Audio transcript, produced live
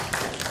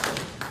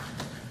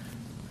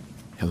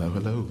Hello,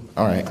 hello.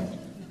 All right.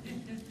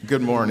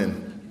 Good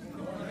morning.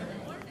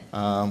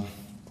 I'm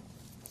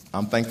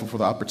thankful for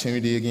the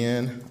opportunity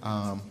again.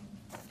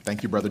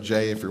 Thank you, Brother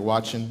Jay, if you're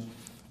watching.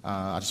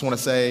 I just want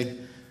to say,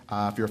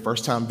 if you're a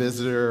first-time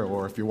visitor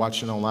or if you're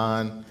watching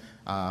online,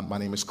 my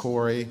name is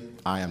Corey.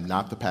 I am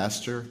not the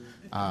pastor.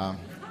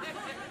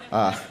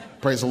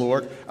 Praise the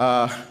Lord.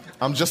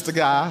 I'm just a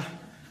guy.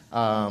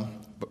 But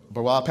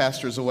while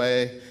Pastor is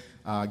away,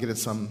 getting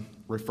some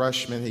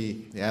refreshment,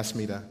 he asked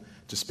me to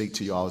speak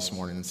to you all this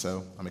morning. And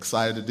so I'm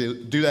excited to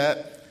do that.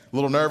 A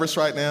little nervous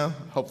right now.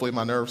 Hopefully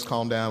my nerves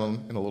calm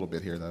down in a little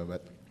bit here, though.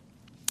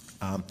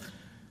 But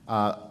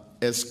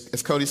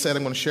as Cody said,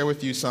 I'm going to share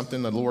with you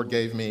something the Lord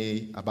gave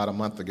me about a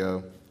month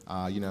ago.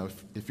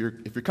 If you're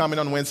coming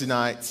on Wednesday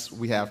nights,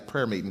 we have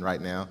prayer meeting right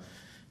now.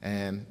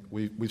 And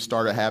we've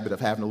started a habit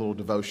of having a little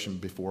devotion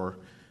before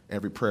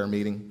every prayer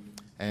meeting.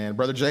 And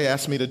Brother Jay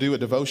asked me to do a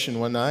devotion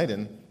one night,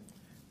 and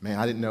man,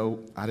 I didn't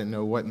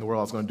know what in the world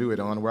I was going to do it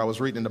on. Where I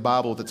was reading in the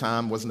Bible at the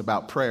time wasn't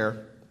about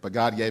prayer, but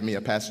God gave me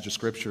a passage of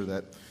Scripture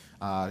that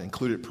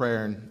included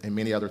prayer and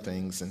many other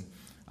things.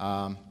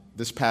 And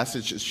this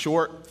passage is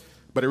short,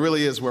 but it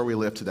really is where we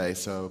live today,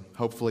 so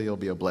hopefully it'll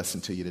be a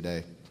blessing to you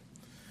today.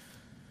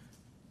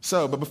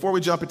 But before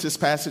we jump into this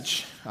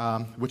passage,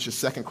 which is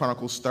 2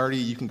 Chronicles 30,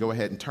 you can go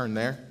ahead and turn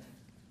there.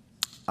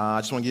 I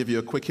just want to give you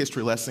a quick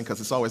history lesson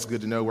because it's always good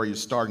to know where you're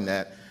starting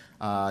at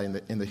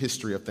in the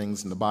history of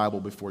things in the Bible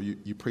before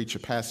you preach a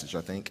passage,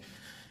 I think.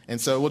 And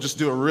so we'll just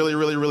do a really,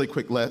 really, really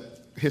quick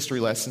history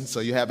lesson. So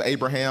you have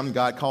Abraham.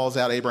 God calls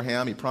out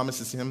Abraham. He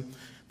promises him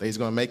that he's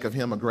going to make of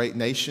him a great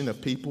nation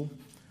of people.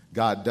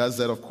 God does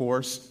that, of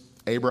course.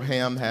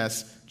 Abraham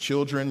has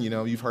children.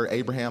 You've heard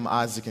Abraham,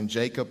 Isaac, and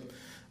Jacob.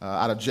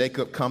 Out of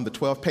Jacob come the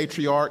 12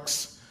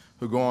 patriarchs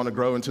who go on to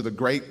grow into the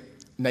great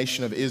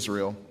nation of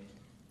Israel.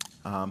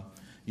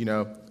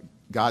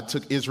 God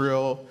took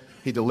Israel.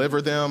 He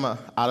delivered them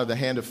out of the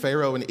hand of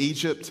Pharaoh in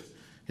Egypt.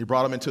 He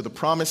brought them into the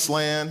promised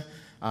land.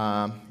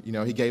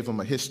 He gave them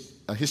a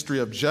history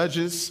of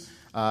judges.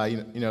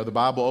 The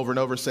Bible over and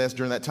over says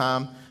during that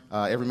time,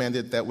 every man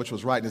did that which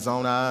was right in his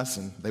own eyes,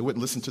 and they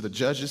wouldn't listen to the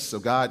judges. So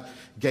God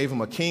gave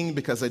them a king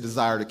because they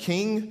desired a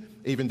king,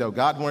 even though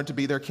God wanted to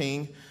be their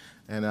king.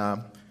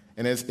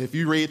 If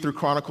you read through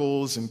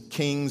Chronicles and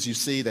Kings, you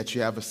see that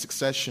you have a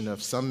succession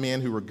of some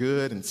men who were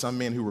good and some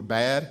men who were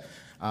bad,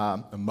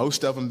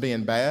 most of them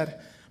being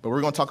bad. But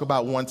we're going to talk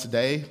about one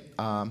today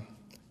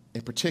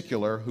in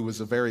particular who was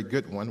a very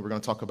good one. We're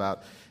going to talk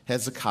about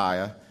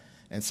Hezekiah.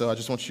 And so I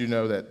just want you to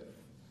know that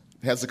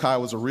Hezekiah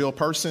was a real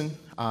person.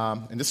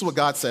 And this is what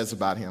God says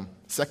about him.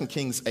 2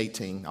 Kings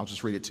 18, I'll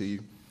just read it to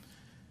you.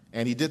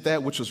 And he did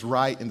that which was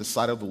right in the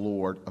sight of the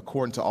Lord,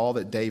 according to all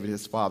that David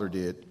his father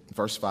did.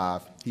 Verse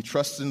 5, he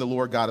trusted in the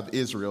Lord God of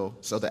Israel,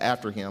 so that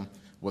after him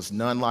was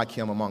none like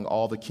him among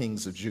all the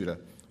kings of Judah,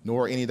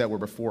 nor any that were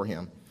before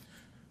him.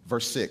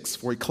 Verse 6,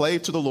 for he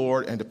clave to the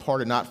Lord and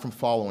departed not from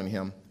following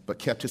him, but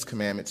kept his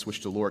commandments,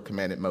 which the Lord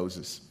commanded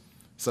Moses.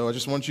 So I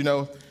just want you to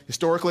know,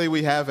 historically,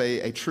 we have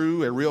a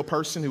real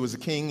person who was a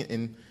king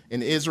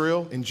in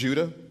Israel, in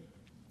Judah.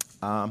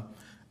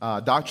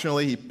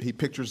 Doctrinally, he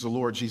pictures the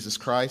Lord Jesus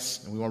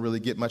Christ, and we won't really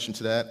get much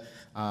into that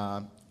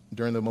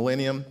during the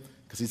millennium,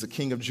 because he's a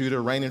king of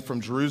Judah, reigning from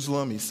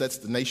Jerusalem. He sets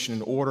the nation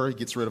in order. He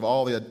gets rid of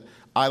all the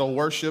idol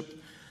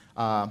worship.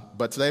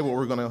 But today what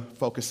we're going to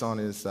focus on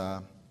is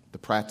the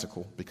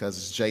practical, because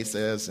as Jay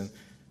says, and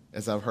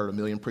as I've heard a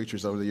million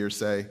preachers over the years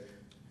say,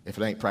 if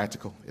it ain't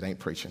practical, it ain't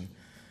preaching.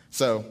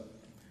 So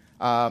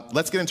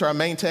let's get into our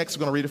main text. We're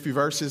going to read a few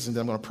verses, and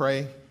then I'm going to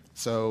pray.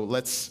 So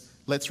let's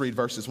read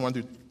verses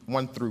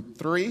 1 through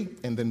 3,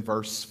 and then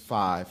verse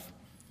 5.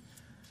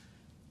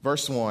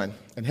 Verse 1,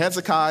 and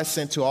Hezekiah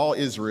sent to all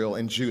Israel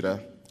and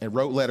Judah, and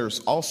wrote letters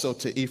also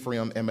to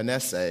Ephraim and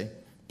Manasseh,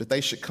 that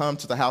they should come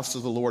to the house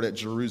of the Lord at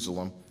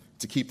Jerusalem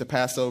to keep the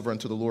Passover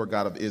unto the Lord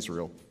God of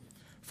Israel.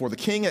 For the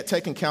king had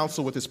taken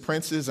counsel with his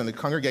princes and the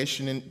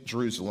congregation in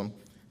Jerusalem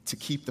to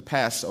keep the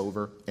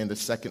Passover in the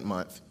 2nd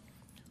month.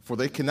 For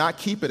they could not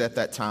keep it at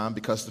that time,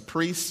 because the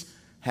priests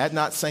had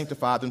not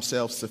sanctified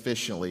themselves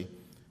sufficiently,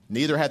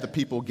 neither had the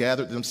people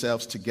gathered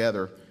themselves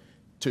together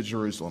to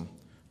Jerusalem.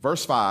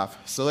 Verse 5,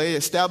 so they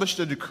established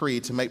a decree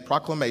to make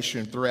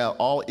proclamation throughout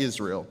all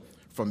Israel,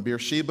 from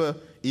Beersheba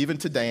even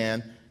to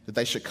Dan, that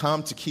they should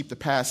come to keep the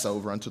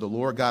Passover unto the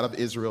Lord God of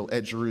Israel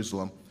at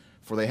Jerusalem,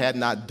 for they had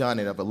not done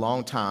it of a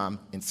long time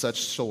in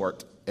such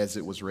sort as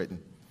it was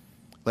written.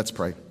 Let's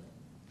pray.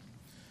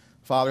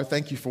 Father,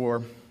 thank you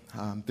for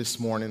this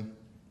morning.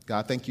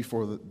 God, thank you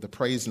for the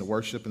praise and the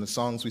worship and the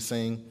songs we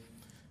sing.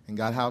 And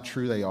God, how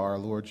true they are.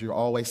 Lord, you're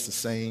always the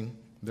same.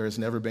 There has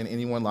never been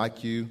anyone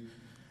like you.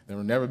 There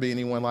will never be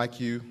anyone like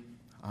you.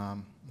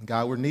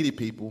 God, we're needy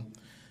people.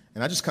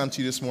 And I just come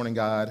to you this morning,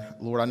 God.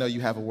 Lord, I know you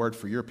have a word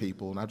for your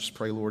people. And I just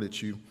pray, Lord,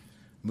 that you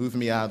move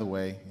me out of the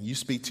way. You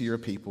speak to your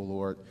people,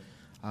 Lord.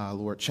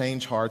 Lord,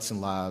 change hearts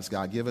and lives.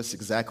 God, give us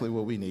exactly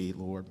what we need,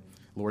 Lord.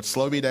 Lord,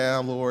 slow me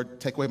down, Lord.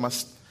 Take away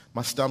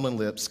my stumbling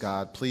lips,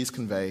 God. Please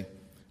convey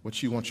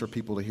what you want your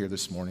people to hear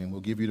this morning. We'll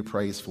give you the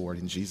praise for it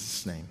in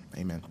Jesus' name.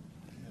 Amen.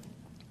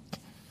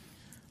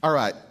 All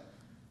right.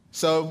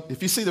 So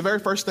if you see, the very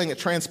first thing that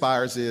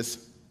transpires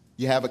is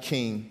you have a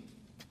king.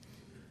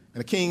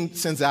 And the king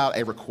sends out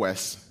a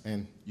request.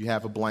 And you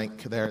have a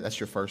blank there. That's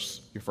your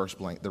first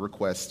blank, the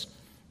request.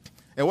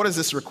 And what is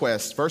this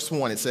request? Verse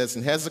 1, it says,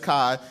 "And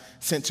Hezekiah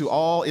sent to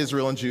all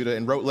Israel and Judah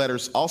and wrote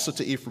letters also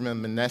to Ephraim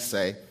and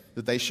Manasseh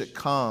that they should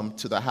come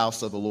to the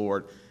house of the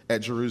Lord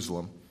at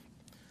Jerusalem."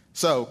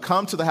 So,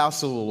 come to the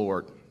house of the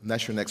Lord. And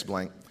that's your next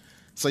blank.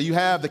 So you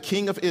have the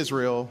king of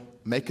Israel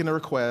making a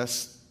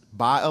request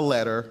by a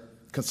letter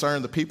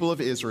concerning the people of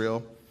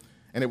Israel,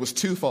 and it was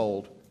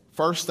twofold.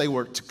 First, they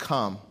were to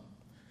come,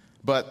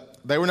 but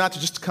they were not to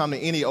just come to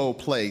any old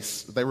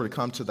place. They were to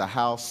come to the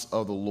house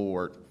of the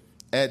Lord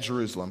at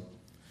Jerusalem.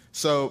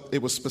 So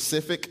it was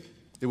specific.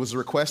 It was a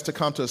request to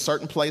come to a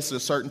certain place at a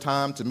certain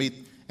time to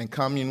meet and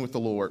commune with the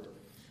Lord.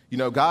 You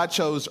know, God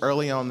chose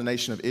early on the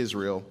nation of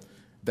Israel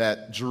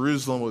that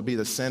Jerusalem would be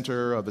the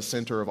center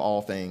of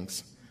all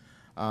things.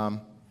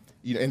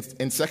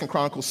 In 2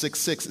 Chronicles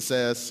 6:6 it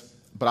says,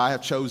 "But I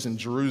have chosen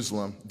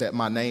Jerusalem that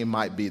my name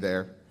might be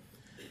there."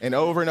 And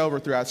over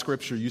throughout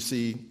Scripture, you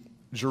see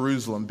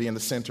Jerusalem being the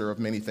center of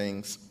many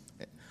things.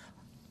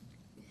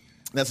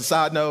 And as a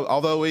side note,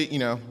 although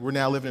we're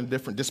now living in a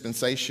different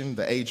dispensation,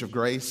 the age of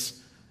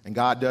grace, and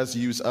God does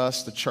use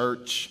us, the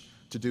church,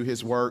 to do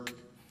his work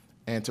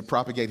and to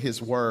propagate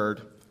his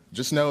word,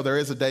 just know there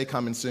is a day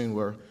coming soon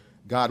where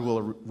God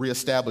will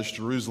reestablish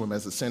Jerusalem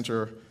as the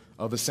center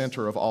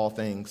of all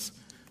things.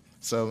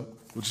 So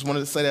we just wanted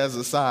to say that as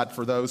an aside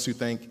for those who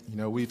think,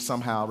 we've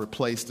somehow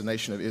replaced the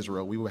nation of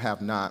Israel. We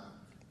have not.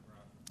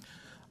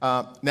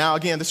 Now,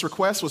 again, this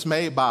request was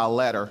made by a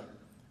letter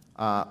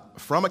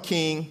from a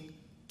king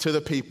to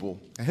the people.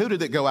 And who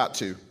did it go out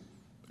to?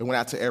 It went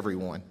out to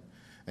everyone.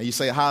 And you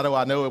say, how do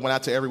I know it went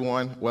out to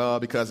everyone? Well,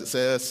 because it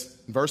says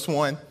in verse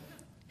 1,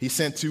 he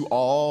sent to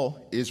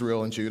all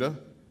Israel and Judah,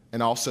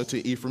 and also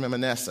to Ephraim and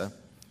Manasseh.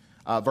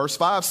 Verse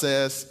 5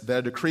 says that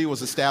a decree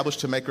was established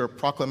to make a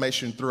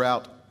proclamation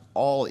throughout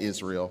all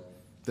Israel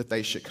that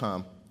they should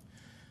come.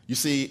 You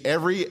see,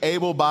 every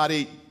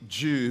able-bodied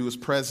Jew who was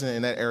present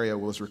in that area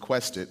was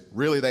requested.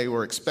 Really, they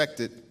were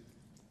expected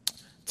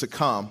to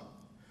come.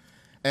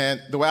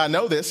 And the way I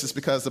know this is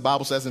because the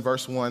Bible says in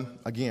verse 1,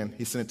 again,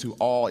 he sent it to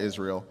all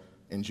Israel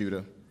and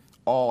Judah,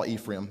 all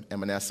Ephraim and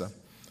Manasseh.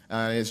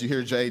 As you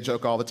hear Jay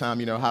joke all the time,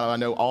 how do I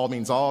know all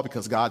means all?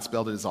 Because God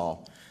spelled it as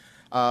all.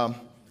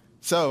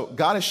 So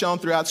God has shown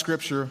throughout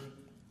Scripture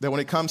that when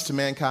it comes to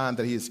mankind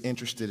that he is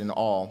interested in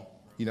all.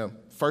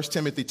 1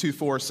 Timothy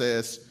 2:4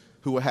 says,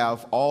 "Who will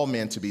have all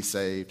men to be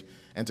saved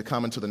and to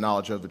come into the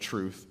knowledge of the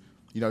truth."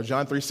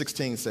 John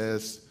 3:16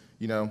 says,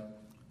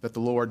 that the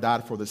Lord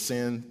died for the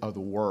sin of the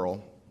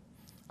world.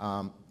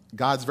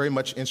 God's very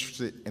much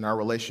interested in our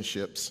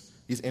relationships.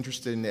 He's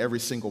interested in every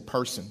single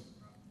person.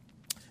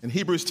 In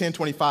Hebrews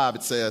 10:25,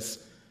 it says,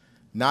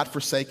 "Not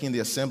forsaking the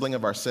assembling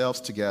of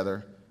ourselves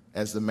together,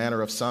 as the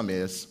manner of some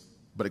is,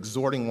 but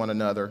exhorting one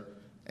another,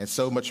 and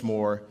so much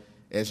more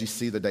as you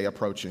see the day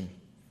approaching."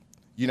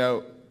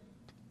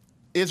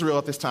 Israel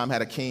at this time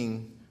had a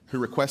king who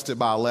requested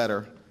by a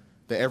letter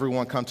that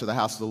everyone come to the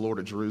house of the Lord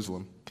at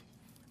Jerusalem.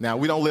 Now,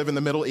 we don't live in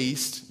the Middle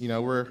East.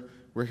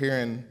 We're here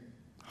in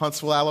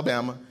Huntsville,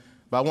 Alabama.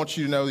 But I want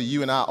you to know that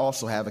you and I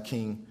also have a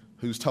king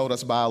who's told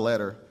us by a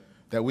letter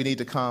that we need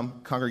to come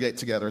congregate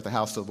together at the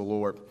house of the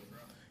Lord.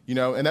 In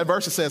that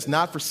verse it says,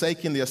 "Not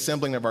forsaking the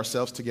assembling of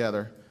ourselves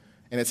together."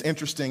 And it's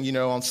interesting,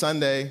 on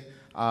Sunday,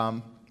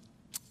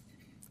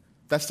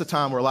 that's the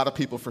time where a lot of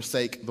people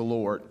forsake the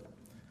Lord.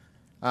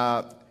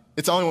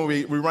 It's only when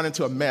we run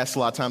into a mess a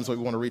lot of times that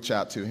we want to reach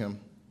out to him.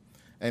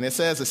 And it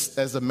says,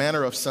 as the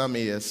manner of some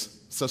is.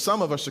 So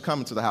some of us are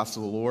coming to the house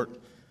of the Lord.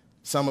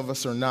 Some of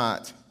us are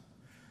not.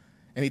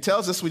 And he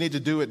tells us we need to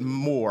do it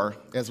more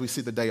as we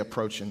see the day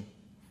approaching.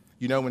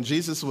 When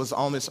Jesus was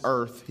on this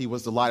earth, he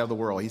was the light of the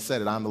world. He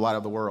said it, "I'm the light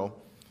of the world."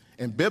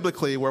 And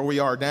biblically, where we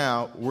are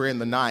now, we're in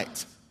the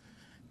night.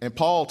 And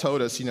Paul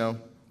told us,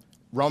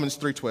 Romans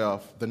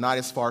 3:12, "The night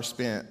is far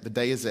spent, the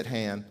day is at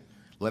hand.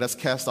 Let us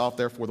cast off,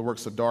 therefore, the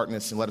works of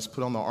darkness, and let us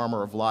put on the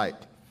armor of light."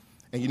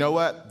 And you know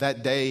what?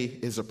 That day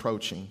is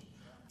approaching.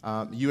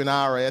 You and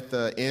I are at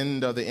the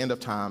end of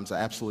times. I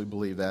absolutely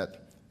believe that.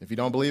 If you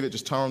don't believe it,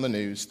 just turn on the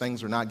news.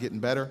 Things are not getting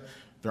better.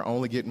 They're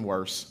only getting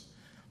worse.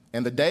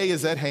 And the day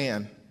is at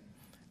hand.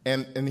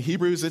 And in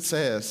Hebrews, it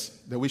says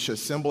that we should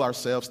assemble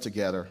ourselves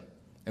together.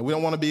 And we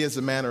don't want to be as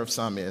the manner of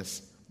some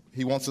is.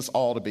 He wants us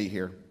all to be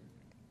here.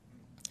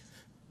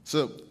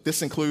 So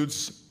this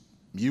includes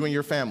you and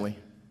your family.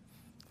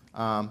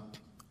 I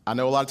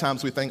know a lot of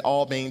times we think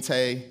all means,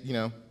 hey,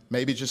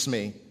 maybe just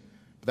me.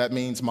 But that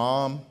means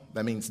mom,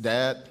 that means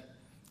dad,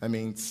 that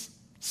means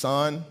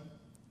son,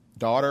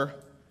 daughter,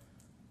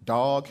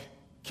 dog,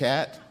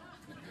 cat.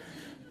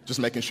 Just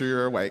making sure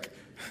you're awake.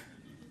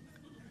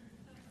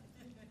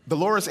 The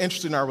Lord is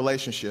interested in our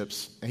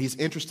relationships, and he's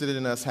interested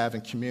in us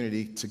having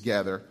community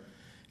together.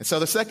 And so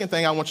the second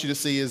thing I want you to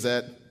see is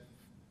that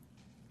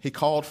he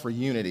called for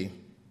unity. And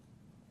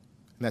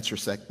that's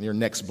your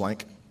next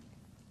blank.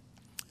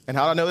 And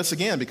how do I know this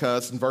again?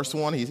 Because in verse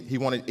 1, he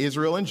wanted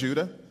Israel and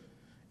Judah,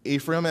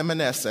 Ephraim and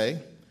Manasseh.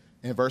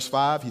 In verse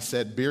 5, he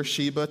said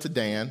Beersheba to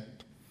Dan.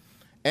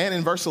 And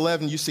in verse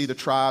 11, you see the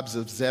tribes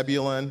of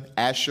Zebulun,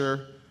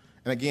 Asher.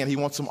 And again, he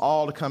wants them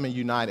all to come and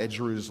unite at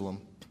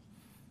Jerusalem.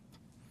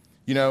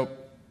 You know,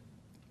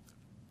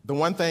 the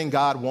one thing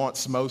God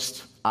wants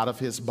most out of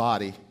his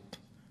body,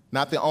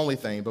 not the only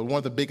thing, but one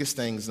of the biggest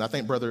things, and I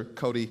think Brother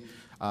Cody,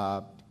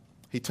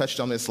 he touched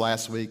on this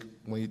last week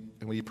when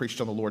he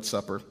preached on the Lord's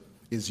Supper,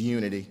 is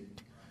unity.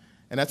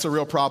 And that's a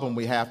real problem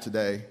we have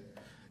today.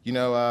 You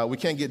know, we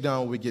can't get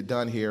done what we get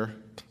done here,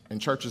 and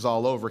churches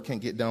all over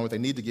can't get done what they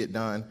need to get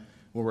done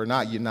when we're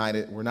not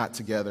united, we're not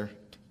together.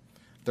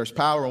 There's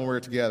power when we're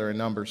together in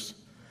numbers.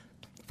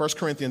 1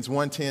 Corinthians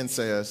 1:10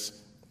 says,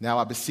 "Now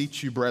I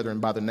beseech you, brethren,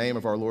 by the name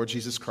of our Lord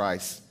Jesus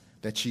Christ,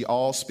 that ye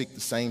all speak the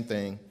same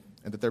thing,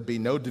 and that there be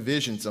no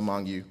divisions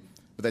among you,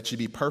 but that ye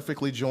be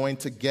perfectly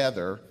joined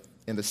together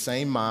in the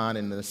same mind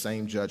and in the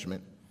same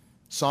judgment."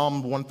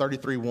 Psalm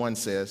 133:1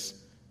 says,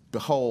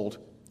 "Behold,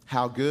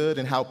 how good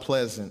and how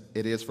pleasant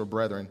it is for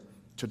brethren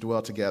to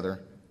dwell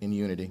together in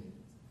unity."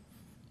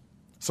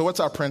 So what's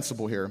our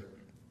principle here?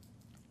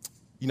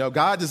 You know,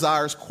 God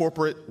desires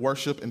corporate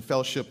worship and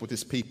fellowship with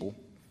his people.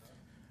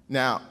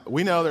 Now,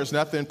 we know there's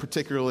nothing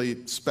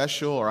particularly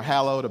special or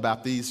hallowed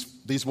about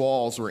these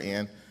walls we're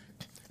in.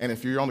 And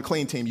if you're on the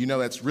clean team, you know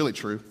that's really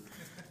true.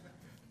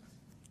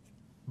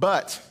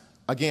 But,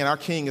 again, our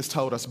King has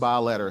told us by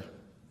a letter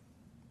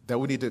that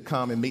we need to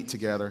come and meet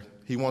together.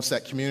 He wants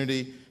that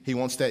community. He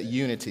wants that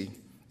unity.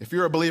 If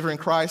you're a believer in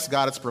Christ,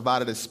 God has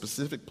provided a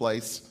specific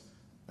place,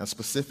 a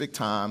specific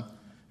time,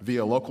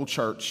 via a local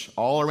church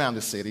all around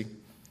the city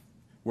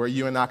where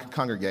you and I can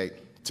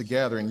congregate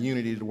together in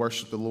unity to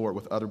worship the Lord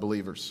with other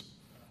believers.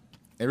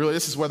 And really,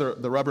 this is where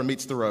the rubber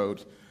meets the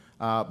road.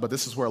 But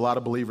this is where a lot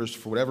of believers,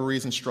 for whatever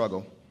reason,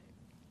 struggle.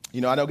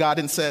 You know, I know God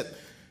didn't set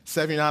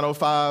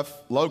 7905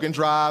 Logan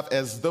Drive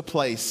as the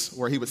place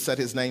where he would set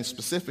his name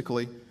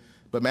specifically,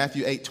 but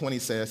Matthew 18:20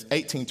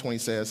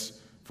 says,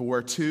 "For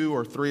where 2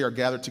 or 3 are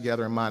gathered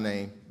together in my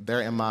name,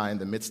 there am I in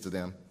the midst of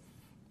them."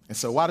 And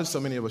so why do so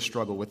many of us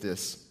struggle with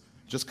this?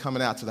 Just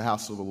coming out to the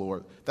house of the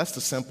Lord. That's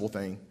the simple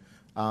thing.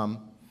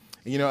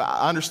 You know,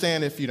 I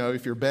understand if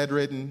you're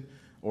bedridden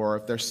or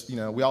if there's,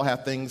 we all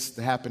have things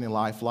that happen in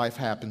life. Life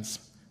happens.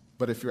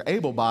 But if you're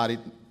able-bodied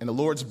and the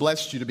Lord's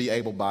blessed you to be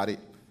able-bodied,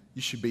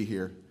 you should be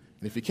here.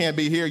 And if you can't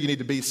be here, you need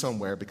to be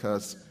somewhere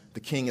because the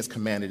King has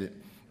commanded it.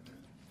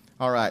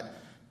 All right.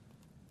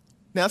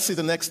 Now let's see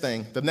the next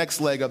thing, the next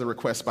leg of the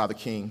request by the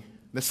King.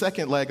 The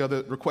second leg of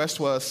the request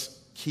was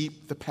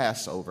keep the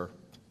Passover.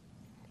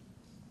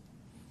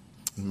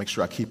 Make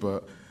sure I keep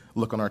a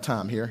look on our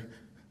time here.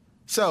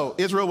 So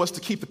Israel was to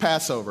keep the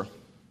Passover.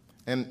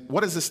 And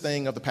what is this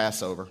thing of the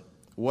Passover?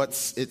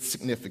 What's its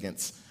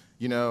significance?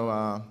 You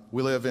know,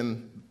 we live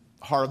in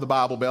the heart of the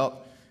Bible Belt.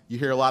 You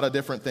hear a lot of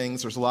different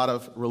things. There's a lot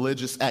of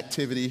religious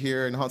activity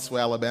here in Huntsville,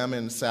 Alabama,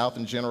 and the South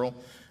in general.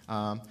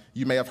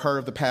 You may have heard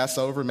of the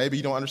Passover. Maybe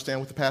you don't understand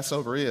what the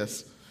Passover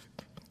is.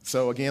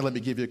 So again, let me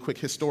give you a quick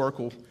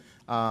historical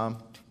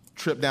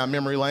trip down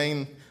memory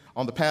lane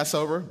on the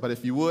Passover. But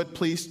if you would,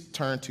 please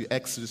turn to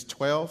Exodus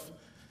 12,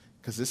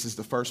 because this is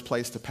the first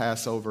place the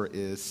Passover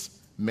is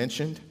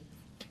mentioned.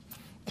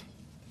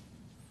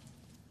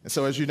 And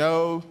so as you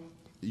know,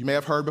 you may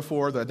have heard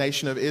before, the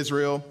nation of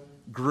Israel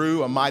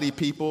grew a mighty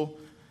people.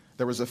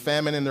 There was a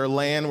famine in their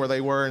land where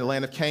they were in the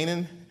land of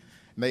Canaan,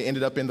 and they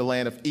ended up in the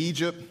land of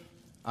Egypt.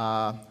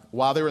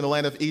 While they were in the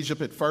land of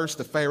Egypt at first,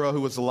 the Pharaoh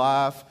who was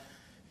alive,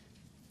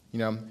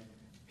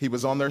 he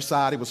was on their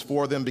side. He was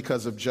for them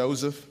because of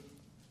Joseph.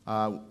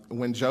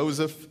 When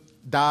Joseph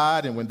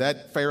died and when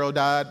that Pharaoh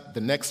died,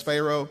 the next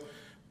Pharaoh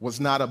was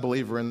not a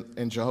believer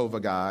in Jehovah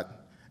God.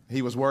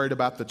 He was worried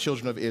about the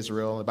children of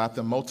Israel, about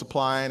them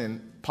multiplying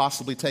and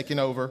possibly taking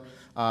over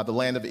the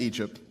land of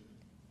Egypt.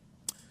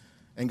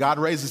 And God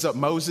raises up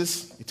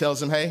Moses. He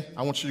tells him, hey,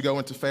 I want you to go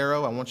into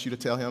Pharaoh. I want you to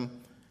tell him,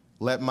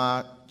 let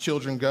my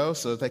children go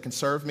so that they can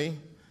serve me.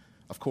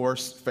 Of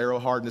course, Pharaoh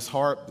hardened his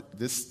heart.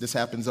 This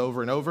happens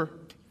over and over.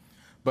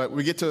 But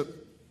we get to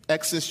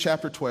Exodus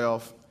chapter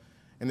 12,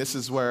 and this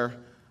is where,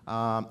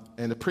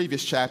 in the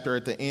previous chapter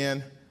at the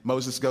end,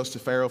 Moses goes to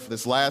Pharaoh for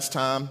this last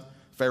time.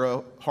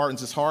 Pharaoh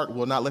hardens his heart,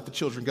 will not let the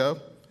children go.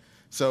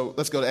 So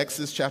let's go to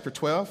Exodus chapter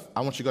 12.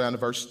 I want you to go down to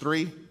verse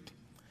 3.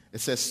 It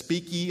says,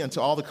 speak ye unto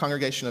all the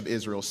congregation of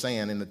Israel,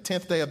 saying, in the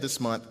 10th day of this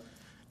month,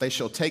 they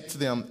shall take to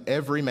them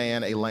every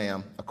man a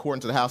lamb,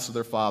 according to the house of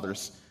their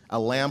fathers, a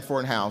lamb for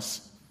an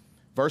house.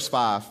 Verse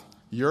 5,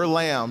 your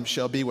lamb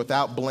shall be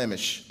without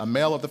blemish, a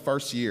male of the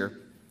first year.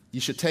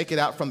 You should take it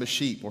out from the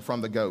sheep or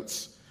from the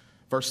goats.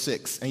 Verse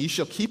 6, and ye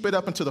shall keep it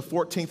up until the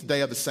 14th day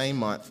of the same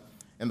month,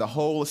 and the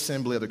whole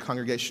assembly of the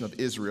congregation of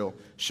Israel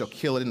shall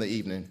kill it in the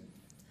evening.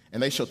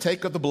 And they shall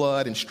take of the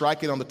blood and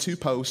strike it on the 2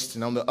 posts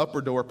and on the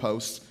upper door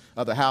posts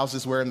of the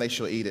houses wherein they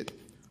shall eat it.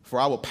 For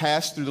I will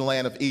pass through the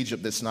land of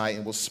Egypt this night,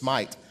 and will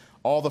smite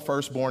all the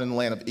firstborn in the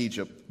land of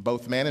Egypt,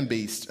 both man and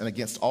beast, and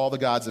against all the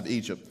gods of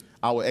Egypt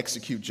I will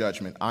execute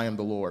judgment. I am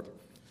the Lord.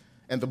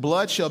 And the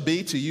blood shall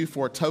be to you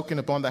for a token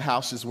upon the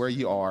houses where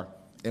you are.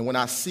 And when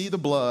I see the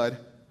blood,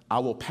 I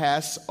will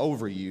pass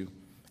over you,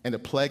 and the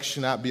plague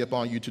shall not be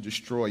upon you to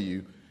destroy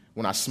you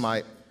when I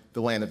smite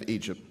the land of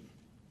Egypt.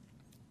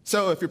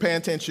 So if you're paying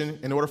attention,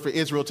 in order for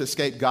Israel to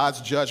escape God's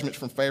judgment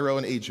from Pharaoh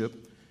in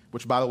Egypt,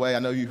 which, by the way, I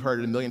know you've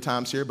heard it a million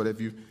times here, but if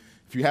you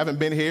haven't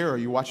been here or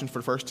you're watching for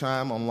the first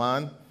time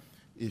online,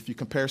 if you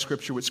compare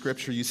Scripture with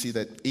Scripture, you see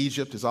that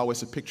Egypt is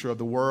always a picture of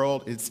the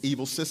world, its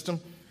evil system.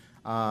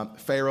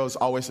 Pharaoh is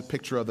always a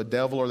picture of the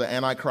devil or the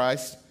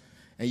Antichrist.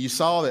 And you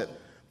saw that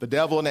the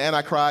devil and the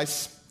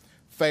Antichrist,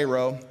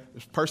 Pharaoh,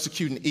 is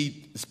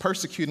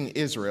persecuting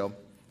Israel,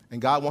 and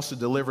God wants to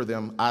deliver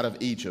them out of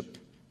Egypt.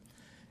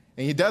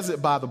 And he does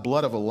it by the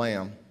blood of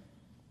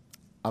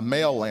a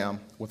male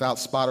lamb without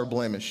spot or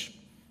blemish.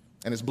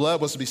 And his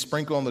blood was to be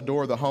sprinkled on the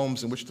door of the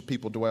homes in which the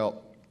people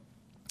dwelt.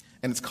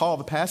 And it's called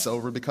the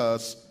Passover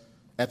because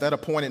at that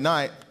appointed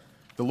night,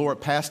 the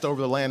Lord passed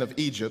over the land of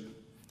Egypt,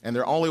 and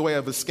their only way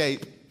of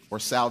escape or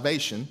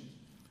salvation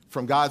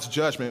from God's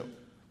judgment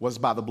was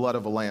by the blood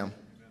of a lamb.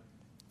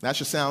 That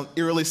should sound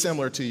eerily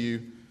similar to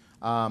you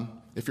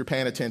if you're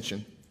paying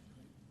attention.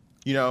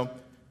 You know,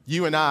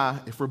 you and I,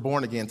 if we're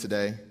born again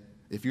today,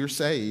 if you're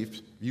saved,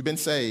 if you've been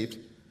saved,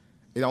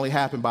 it only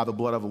happened by the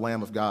blood of the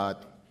Lamb of God.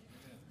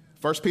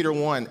 1 Peter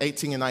 1,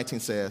 18 and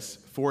 19 says,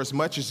 "For as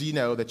much as ye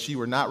know that ye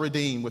were not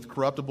redeemed with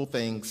corruptible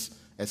things,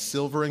 as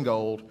silver and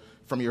gold,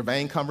 from your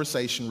vain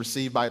conversation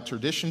received by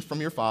tradition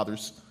from your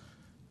fathers,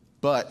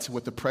 but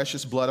with the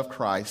precious blood of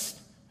Christ,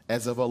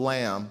 as of a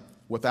lamb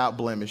without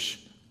blemish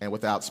and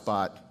without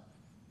spot."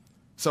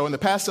 So in the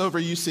Passover,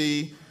 you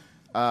see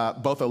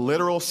both a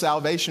literal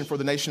salvation for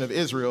the nation of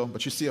Israel,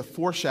 but you see a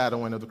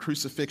foreshadowing of the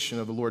crucifixion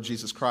of the Lord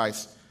Jesus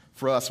Christ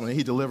for us when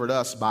he delivered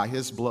us by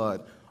his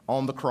blood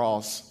on the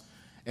cross.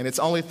 And it's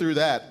only through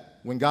that,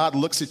 when God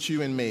looks at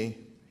you and me,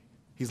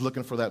 he's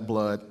looking for that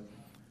blood.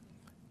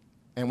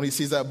 And when he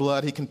sees that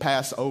blood, he can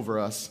pass over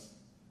us,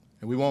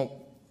 and we won't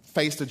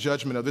face the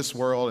judgment of this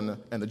world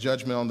and the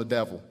judgment on the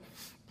devil.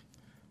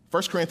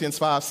 1 Corinthians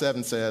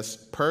 5:7 says,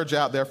 "Purge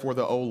out therefore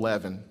the old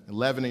leaven." And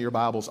leaven in your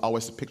Bible is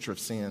always a picture of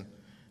sin.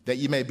 "That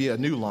ye may be a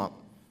new lump,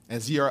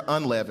 as ye are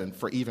unleavened,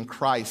 for even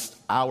Christ,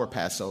 our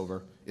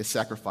Passover, is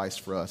sacrificed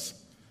for us."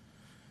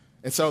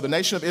 And so the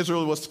nation of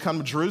Israel was to come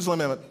to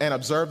Jerusalem and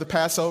observe the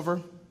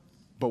Passover,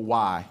 but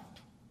why?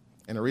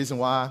 And the reason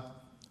why,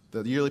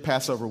 the yearly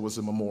Passover was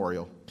a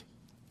memorial.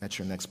 That's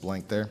your next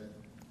blank there.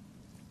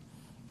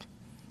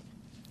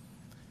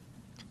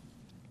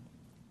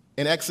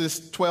 In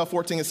Exodus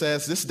 12:14 it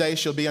says, "This day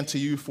shall be unto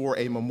you for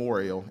a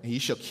memorial, and ye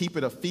shall keep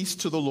it a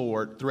feast to the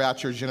Lord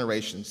throughout your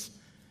generations.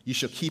 You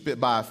shall keep it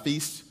by a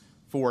feast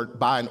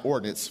by an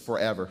ordinance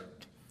forever."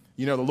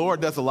 You know, the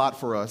Lord does a lot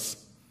for us,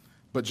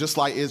 but just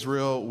like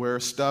Israel, we're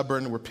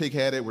stubborn, we're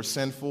pig-headed, we're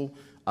sinful,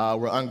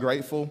 we're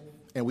ungrateful,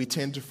 and we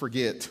tend to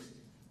forget.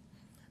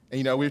 And,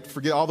 you know, we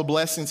forget all the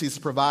blessings he's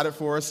provided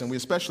for us, and we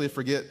especially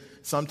forget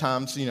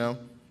sometimes, you know,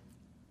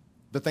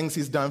 the things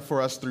he's done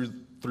for us through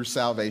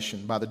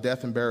salvation, by the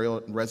death and burial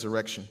and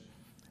resurrection.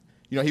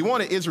 You know, he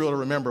wanted Israel to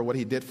remember what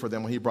he did for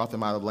them when he brought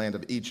them out of the land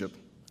of Egypt.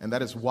 And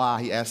that is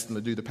why he asked them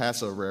to do the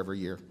Passover every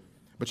year.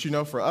 But you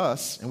know, for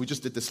us, and we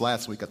just did this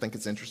last week, I think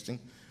it's interesting,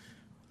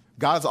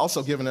 God's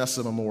also given us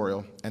a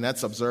memorial, and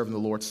that's observing the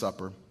Lord's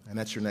Supper. And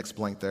that's your next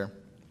blank there.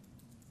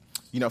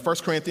 You know,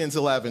 1 Corinthians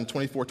 11,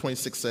 24,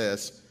 26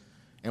 says,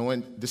 and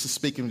when this is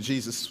speaking to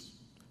Jesus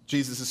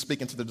is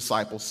speaking to the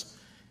disciples,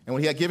 "And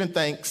when he had given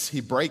thanks,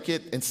 he brake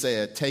it and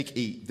said, 'Take,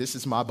 eat, this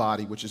is my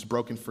body, which is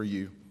broken for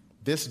you.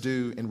 This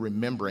do in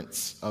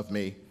remembrance of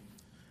me.'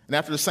 And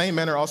after the same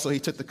manner also he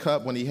took the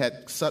cup when he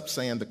had supped,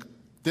 saying,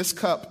 'This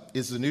cup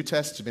is the New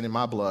Testament in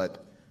my blood.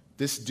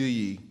 This do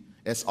ye,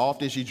 as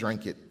oft as ye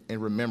drink it,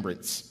 in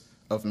remembrance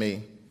of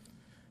me.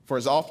 For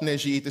as often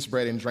as ye eat this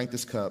bread and drink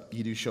this cup,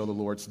 ye do show the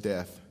Lord's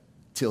death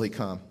till he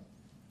come.'"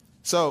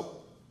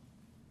 So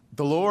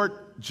the Lord,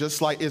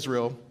 just like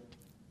Israel,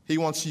 he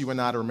wants you and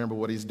I to remember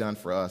what he's done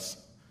for us.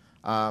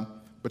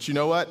 But you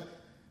know what?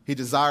 He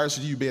desires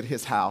you to be at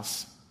his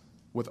house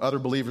with other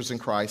believers in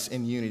Christ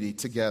in unity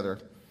together.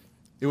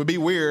 It would be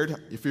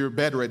weird if you're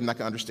bedridden, I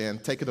can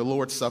understand, taking the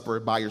Lord's Supper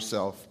by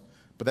yourself.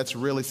 But that's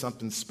really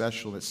something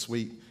special and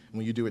sweet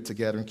when you do it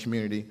together in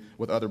community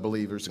with other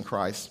believers in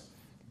Christ.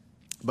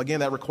 But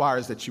again, that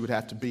requires that you would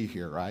have to be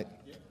here, right?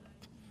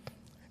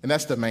 And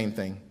that's the main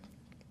thing.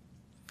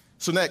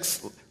 So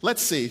next,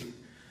 let's see.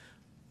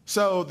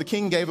 So the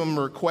king gave them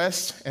a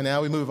request, and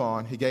now we move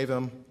on. He gave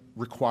them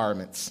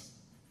requirements.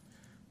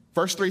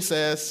 Verse 3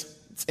 says,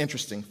 it's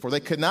interesting, "For they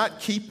could not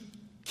keep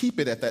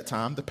it at that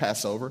time, the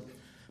Passover,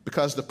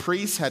 because the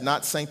priests had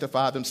not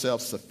sanctified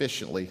themselves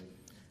sufficiently,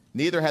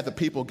 neither had the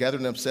people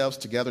gathered themselves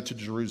together to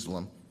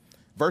Jerusalem."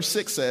 Verse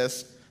 6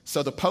 says,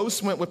 "So the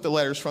post went with the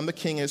letters from the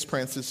king and his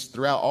princes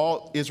throughout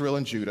all Israel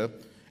and Judah,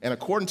 and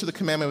according to the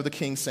commandment of the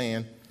king,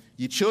 saying,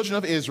 Ye children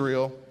of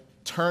Israel,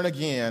 turn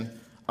again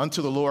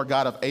unto the Lord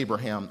God of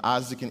Abraham,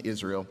 Isaac, and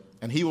Israel,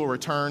 and he will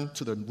return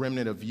to the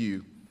remnant of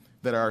you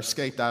that are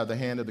escaped out of the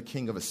hand of the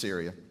king of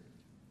Assyria."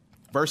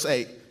 Verse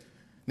 8,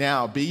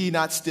 "Now be ye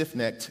not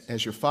stiff-necked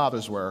as your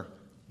fathers were,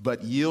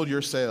 but yield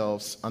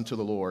yourselves unto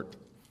the Lord."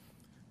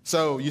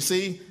 So you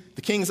see,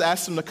 the kings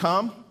asked them to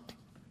come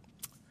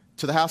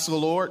to the house of the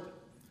Lord,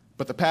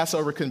 but the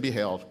Passover couldn't be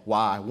held.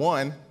 Why?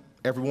 One,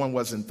 everyone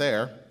wasn't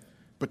there.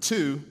 But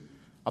two,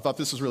 I thought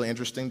this was really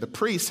interesting. The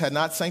priests had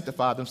not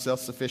sanctified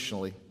themselves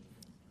sufficiently.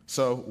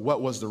 So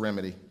what was the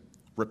remedy?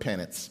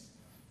 Repentance.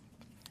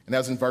 And that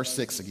was in verse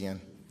 6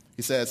 again.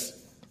 He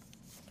says,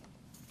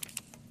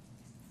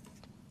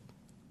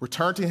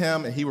 return to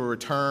him, and he will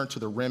return to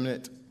the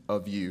remnant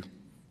of you.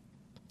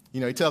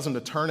 He tells them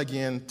to turn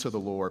again to the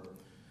Lord.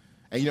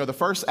 And the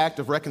first act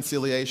of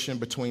reconciliation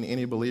between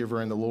any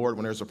believer and the Lord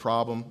when there's a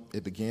problem,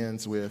 it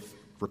begins with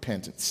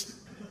repentance.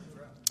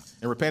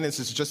 And repentance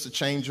is just a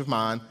change of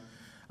mind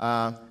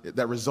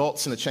that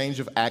results in a change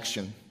of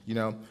action.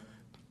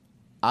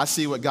 I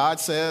see what God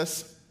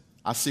says,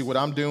 I see what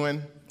I'm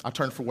doing, I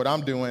turn from what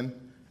I'm doing,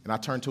 and I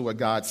turn to what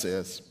God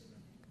says.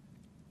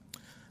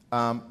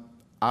 I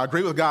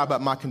agree with God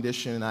about my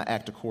condition, and I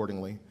act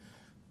accordingly.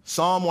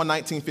 Psalm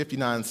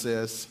 119:59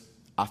 says,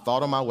 I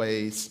thought on my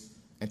ways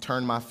and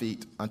turned my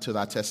feet unto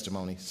thy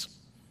testimonies.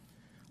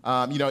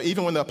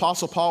 Even when the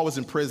Apostle Paul was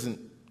in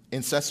prison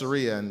in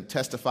Caesarea and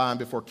testifying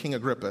before King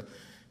Agrippa,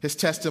 his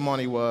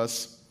testimony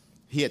was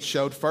he had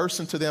showed first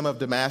unto them of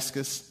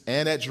Damascus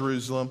and at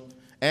Jerusalem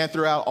and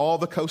throughout all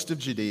the coast of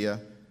Judea,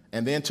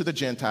 and then to the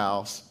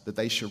Gentiles, that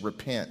they should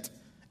repent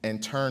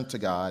and turn to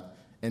God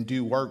and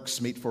do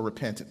works meet for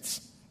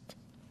repentance.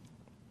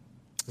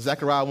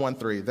 Zechariah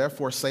 1:3,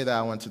 therefore say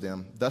thou unto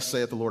them, thus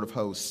saith the Lord of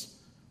hosts,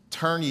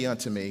 turn ye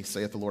unto me,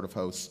 saith the Lord of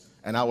hosts,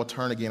 and I will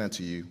turn again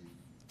unto you,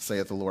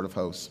 saith the Lord of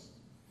hosts.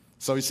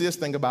 So you see this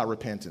thing about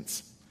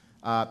repentance.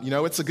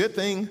 It's a good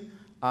thing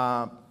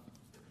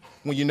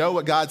when you know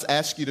what God's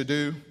asked you to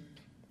do,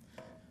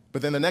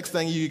 but then the next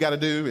thing you got to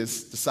do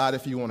is decide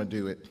if you want to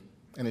do it.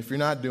 And if you're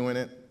not doing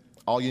it,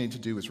 all you need to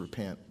do is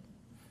repent.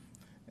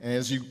 And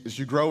as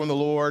you grow in the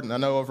Lord, and I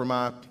know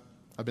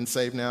I've been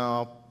saved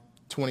now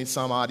 20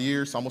 some odd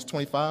years, almost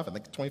 25, I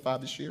think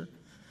 25 this year.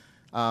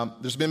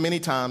 There's been many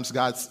times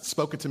God's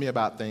spoken to me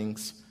about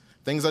things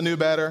I knew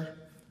better,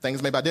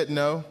 things maybe I didn't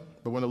know,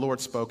 but when the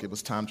Lord spoke, it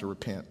was time to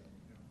repent.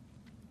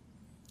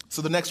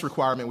 So the next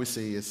requirement we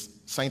see is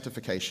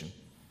sanctification.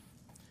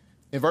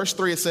 In verse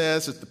 3, it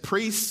says that the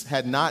priests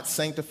had not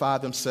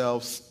sanctified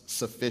themselves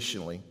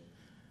sufficiently.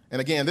 And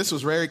again, this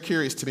was very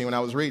curious to me when I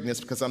was reading this,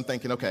 because I'm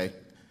thinking, okay,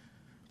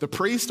 the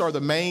priests are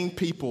the main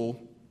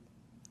people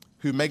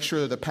who make sure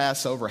that the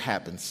Passover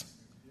happens.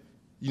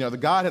 The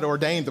God had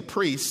ordained the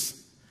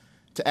priests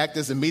to act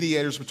as the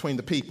mediators between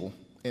the people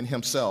and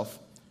himself.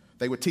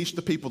 They would teach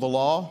the people the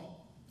law,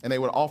 and they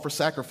would offer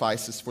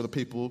sacrifices for the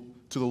people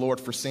to the Lord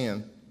for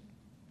sin.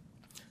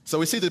 So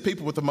we see the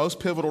people with the most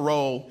pivotal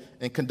role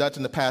in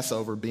conducting the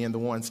Passover being the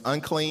ones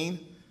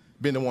unclean,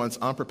 being the ones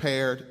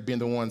unprepared, being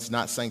the ones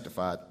not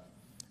sanctified.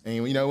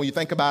 And when you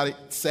think about it,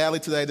 sadly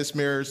today this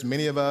mirrors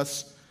many of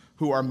us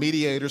who are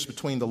mediators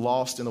between the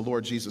lost and the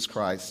Lord Jesus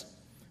Christ.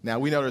 Now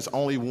we know there's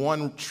only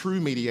one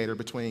true mediator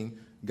between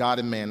God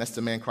and man. That's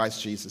the man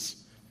Christ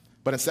Jesus.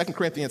 But in 2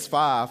 Corinthians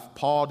 5,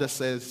 Paul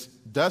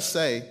does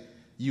say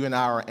you and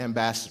I are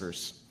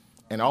ambassadors.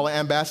 And all an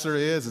ambassador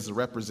is a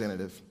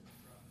representative.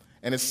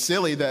 And it's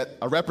silly that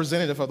a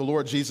representative of the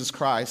Lord Jesus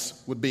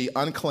Christ would be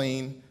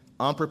unclean,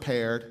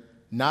 unprepared,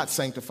 not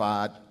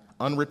sanctified,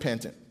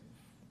 unrepentant.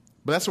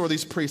 But that's where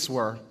these priests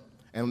were.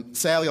 And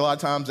sadly, a lot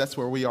of times, that's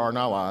where we are in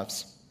our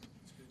lives.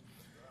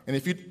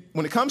 And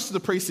when it comes to the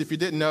priests, if you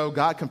didn't know,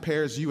 God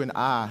compares you and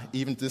I,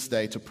 even to this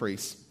day, to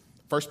priests.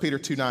 1 Peter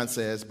 2:9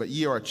 says, but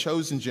ye are a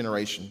chosen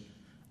generation,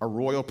 a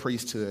royal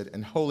priesthood,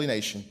 and holy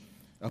nation,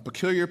 a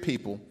peculiar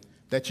people,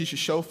 that ye should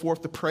show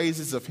forth the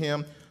praises of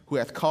him who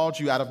hath called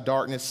you out of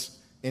darkness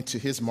into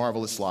his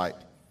marvelous light.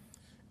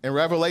 In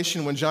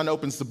Revelation, when John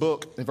opens the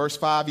book, in verse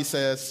 5, he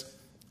says,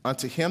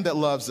 unto him that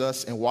loves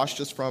us and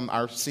washed us from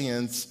our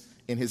sins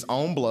in his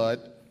own blood,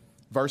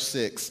 verse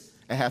 6,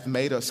 and hath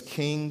made us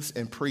kings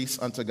and priests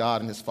unto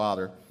God and his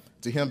Father.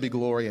 To him be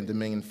glory and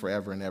dominion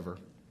forever and ever.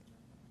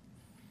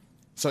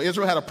 So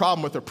Israel had a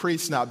problem with their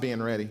priests not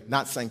being ready,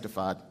 not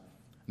sanctified,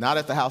 not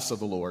at the house of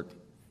the Lord.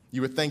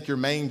 You would think your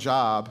main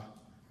job,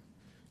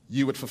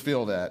 you would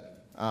fulfill that.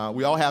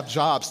 We all have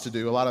jobs to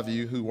do, a lot of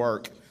you who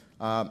work.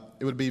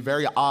 It would be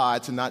very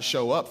odd to not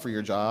show up for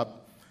your job,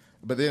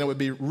 but then it would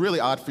be really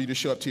odd for you to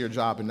show up to your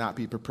job and not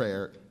be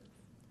prepared.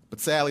 But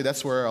sadly,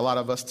 that's where a lot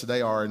of us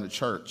today are in the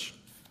church.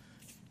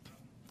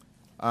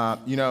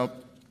 When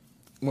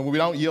we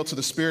don't yield to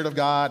the Spirit of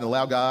God and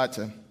allow God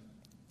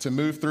to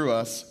move through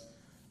us,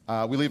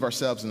 we leave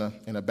ourselves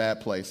in a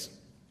bad place.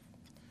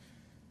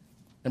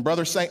 And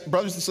brothers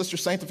and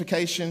sisters,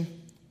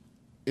 sanctification,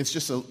 it's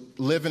just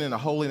living in a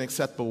holy and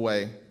acceptable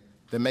way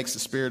that makes the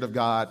Spirit of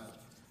God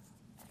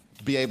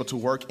be able to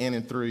work in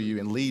and through you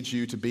and lead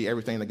you to be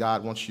everything that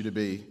God wants you to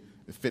be,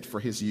 fit for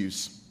his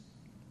use.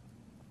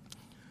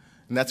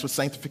 And that's what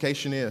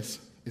sanctification is.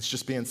 It's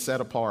just being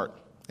set apart.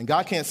 And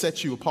God can't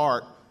set you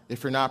apart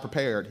if you're not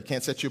prepared. He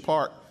can't set you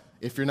apart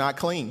if you're not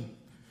clean.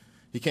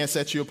 He can't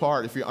set you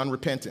apart if you're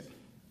unrepentant.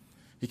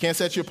 He can't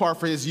set you apart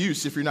for his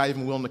use if you're not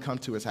even willing to come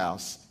to his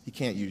house. He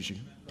can't use you.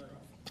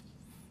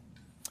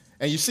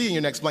 And you see in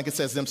your next blank, it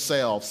says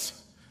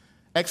themselves.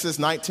 Exodus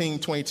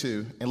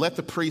 19:22, and let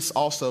the priests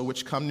also,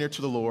 which come near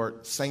to the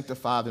Lord,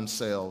 sanctify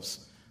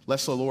themselves,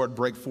 lest the Lord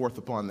break forth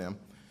upon them.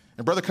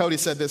 And Brother Cody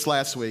said this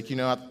last week.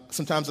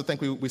 Sometimes I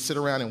think we sit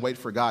around and wait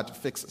for God to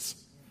fix us.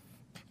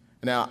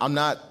 Now, I'm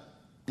not,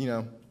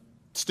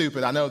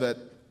 stupid. I know that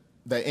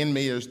in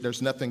me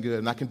there's nothing good,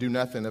 and I can do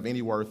nothing of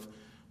any worth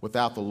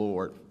without the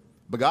Lord.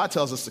 But God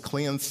tells us to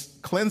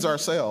cleanse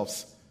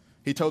ourselves.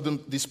 He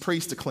told these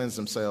priests to cleanse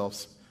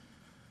themselves.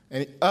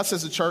 And us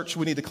as a church,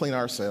 we need to clean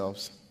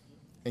ourselves.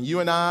 And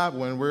you and I,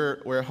 when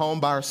we're home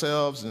by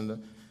ourselves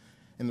and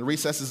in the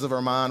recesses of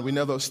our mind, we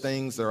know those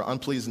things that are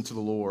unpleasing to the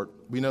Lord.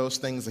 We know those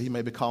things that he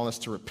may be calling us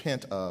to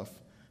repent of,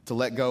 to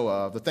let go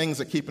of, the things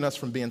that are keeping us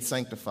from being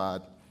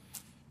sanctified.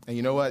 And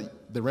you know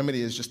what? The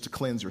remedy is just to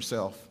cleanse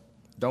yourself.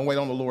 Don't wait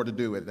on the Lord to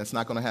do it. That's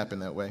not going to happen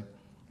that way.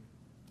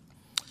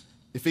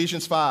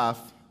 Ephesians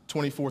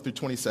 5:24 through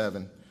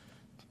 27.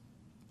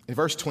 In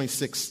verse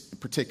 26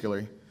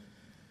 particularly,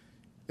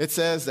 it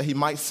says that he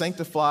might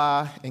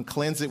sanctify and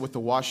cleanse it with the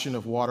washing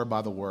of water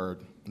by the word.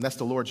 And that's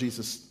the Lord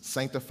Jesus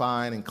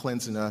sanctifying and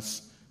cleansing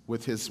us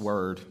with his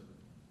word.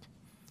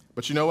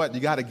 But you know what? You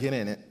got to get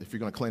in it if you're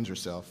going to cleanse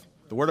yourself.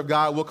 The word of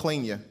God will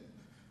clean you,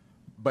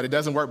 but it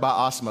doesn't work by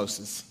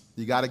osmosis.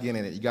 You got to get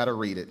in it. You got to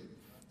read it.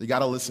 You got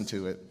to listen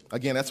to it.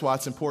 Again, that's why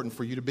it's important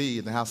for you to be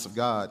in the house of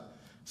God,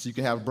 so you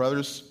can have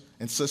brothers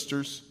and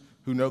sisters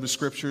who know the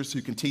scriptures,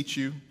 who can teach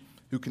you,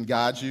 who can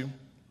guide you.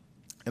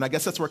 And I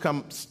guess that's where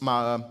comes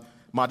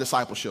my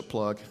discipleship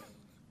plug.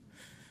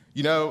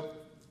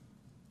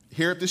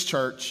 Here at this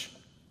church,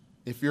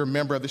 if you're a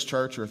member of this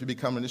church or if you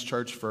become in this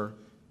church for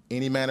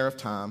any manner of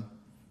time,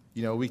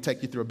 we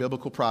take you through a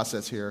biblical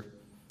process here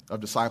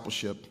of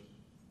discipleship.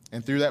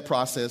 And through that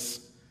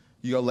process,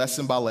 you go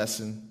lesson by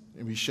lesson,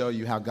 and we show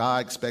you how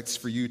God expects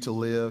for you to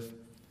live,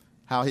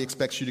 how he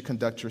expects you to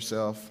conduct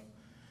yourself.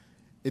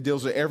 It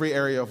deals with every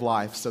area of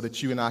life so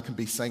that you and I can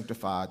be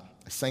sanctified,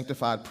 a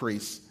sanctified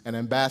priest, an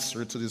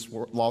ambassador to this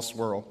lost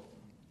world.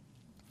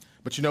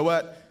 But you know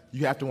what?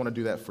 You have to want to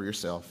do that for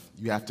yourself.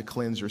 You have to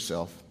cleanse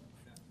yourself.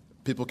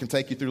 People can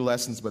take you through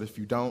lessons, but if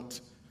you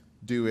don't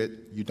do it,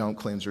 you don't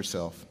cleanse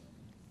yourself.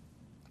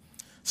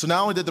 So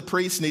not only did the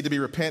priests need to be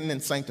repentant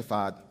and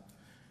sanctified,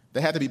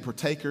 they had to be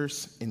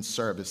partakers in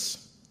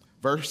service.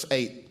 Verse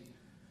 8,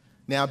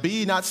 now be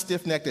ye not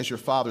stiff-necked as your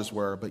fathers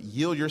were, but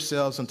yield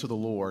yourselves unto the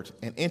Lord,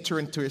 and enter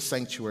into his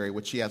sanctuary,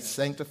 which he hath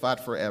sanctified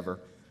forever,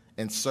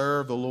 and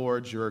serve the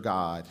Lord your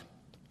God.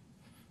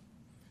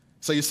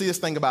 So you see this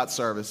thing about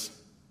service.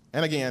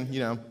 And again,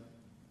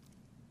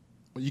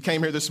 when you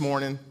came here this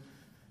morning,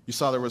 you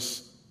saw there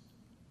was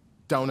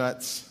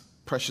donuts,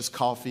 precious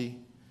coffee.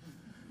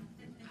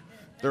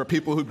 There are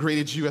people who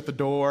greeted you at the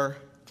door.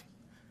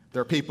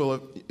 There are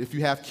people, if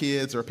you have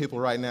kids, there are people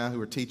right now who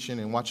are teaching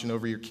and watching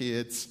over your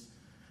kids.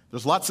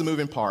 There's lots of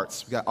moving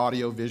parts. We've got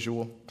audio,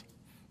 visual.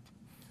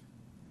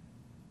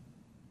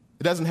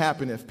 It doesn't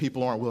happen if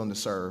people aren't willing to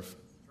serve.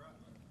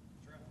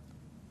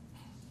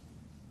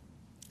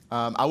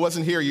 I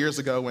wasn't here years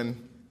ago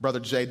when Brother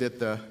Jay did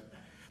the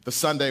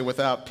Sunday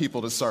without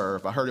people to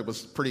serve. I heard it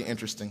was pretty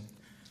interesting.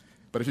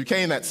 But if you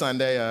came that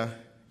Sunday,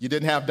 you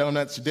didn't have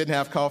donuts, you didn't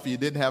have coffee, you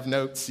didn't have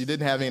notes, you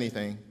didn't have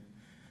anything.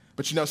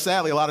 But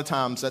sadly, a lot of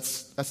times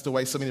that's the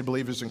way so many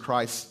believers in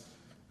Christ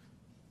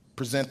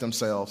present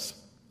themselves,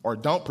 or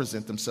don't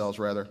present themselves,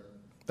 rather.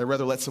 They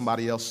rather let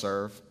somebody else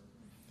serve.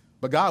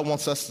 But God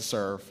wants us to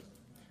serve.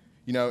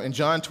 In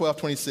John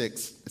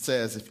 12:26, it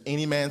says, if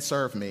any man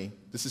serve me,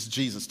 this is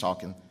Jesus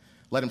talking,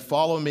 let him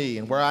follow me,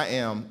 and where I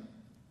am,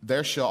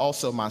 there shall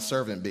also my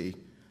servant be.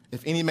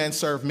 If any man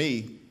serve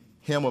me,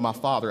 him will my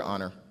Father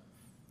honor.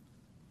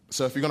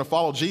 So if you're going to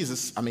follow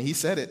Jesus, he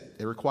said it.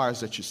 It requires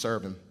that you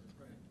serve him.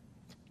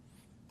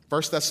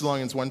 1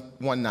 Thessalonians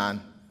 1:9,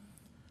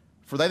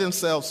 for they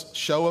themselves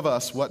show of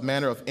us what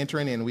manner of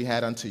entering in we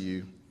had unto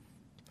you.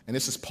 And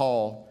this is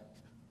Paul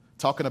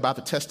talking about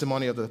the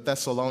testimony of the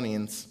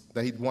Thessalonians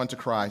that he'd won to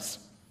Christ.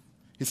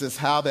 He says,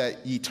 how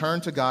that ye turn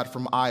to God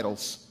from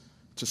idols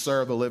to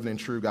serve the living and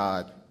true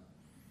God.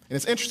 And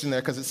it's interesting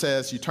there because it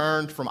says you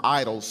turned from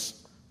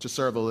idols to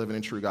serve the living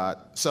and true God.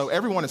 So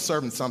everyone is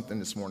serving something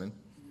this morning.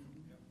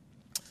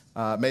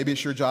 Maybe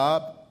it's your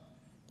job.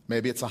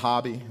 Maybe it's a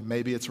hobby.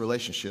 Maybe it's a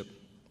relationship.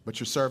 But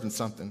you're serving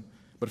something.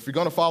 But if you're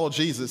going to follow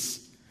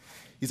Jesus,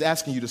 he's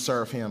asking you to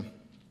serve him.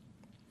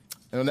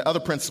 And the other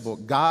principle,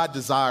 God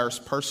desires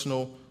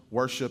personal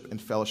worship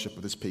and fellowship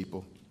with his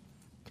people.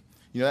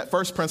 That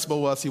first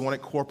principle was he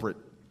wanted corporate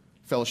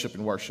fellowship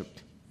and worship.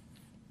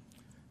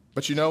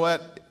 But you know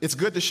what? It's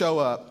good to show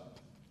up,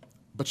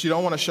 but you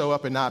don't want to show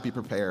up and not be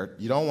prepared.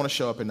 You don't want to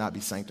show up and not be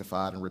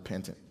sanctified and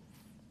repentant.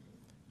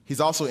 He's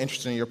also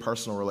interested in your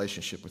personal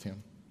relationship with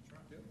him.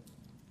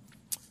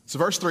 So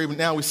verse 3,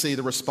 now we see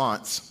the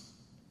response.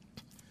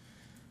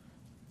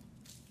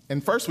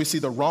 And first we see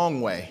the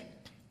wrong way.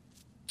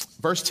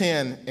 Verse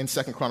 10 in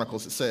 2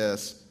 Chronicles, it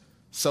says,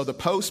 so the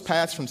post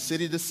passed from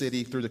city to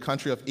city through the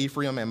country of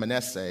Ephraim and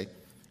Manasseh,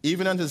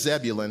 even unto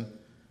Zebulun,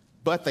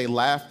 but they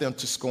laughed them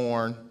to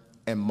scorn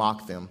and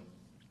mocked them.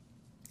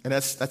 And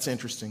that's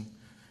interesting.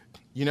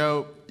 You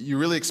know, you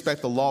really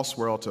expect the lost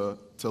world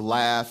to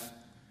laugh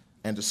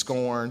and to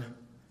scorn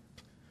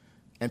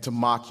and to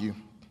mock you.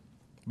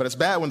 But it's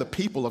bad when the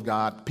people of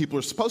God, people who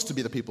are supposed to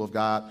be the people of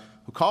God,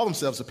 who call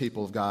themselves the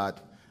people of God,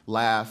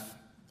 laugh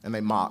and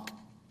they mock.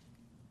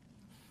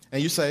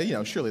 And you say, you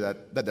know, surely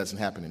that doesn't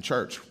happen in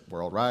church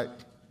world, right?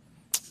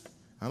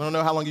 I don't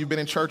know how long you've been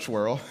in church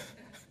world,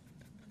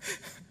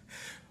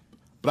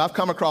 but I've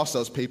come across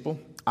those people.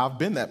 I've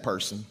been that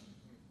person.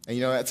 And,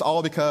 you know, it's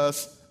all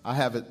because I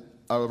have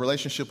a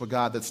relationship with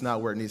God that's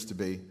not where it needs to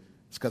be.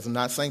 It's because I'm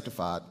not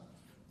sanctified.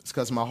 It's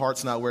because my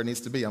heart's not where it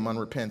needs to be. I'm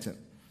unrepentant.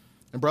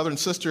 And brother and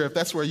sister, if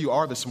that's where you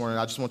are this morning,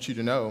 I just want you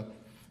to know,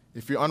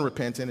 if you're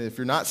unrepentant, if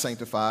you're not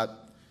sanctified,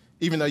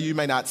 even though you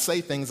may not say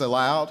things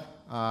aloud,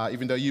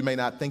 even though you may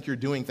not think you're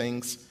doing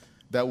things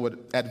that would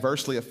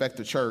adversely affect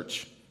the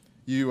church,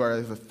 you are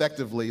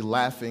effectively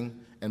laughing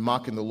and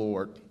mocking the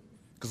Lord.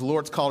 Because the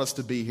Lord's called us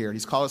to be here.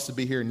 He's called us to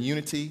be here in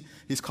unity.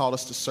 He's called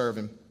us to serve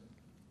him.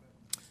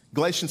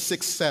 Galatians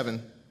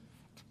 6:7,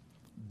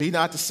 be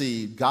not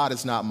deceived, God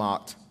is not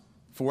mocked.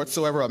 For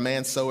whatsoever a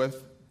man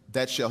soweth,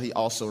 that shall he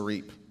also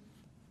reap.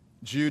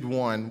 Jude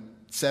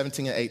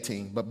 1:17 and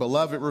 18. But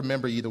beloved,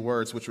 remember ye the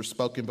words which were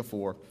spoken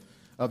before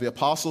of the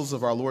apostles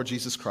of our Lord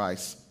Jesus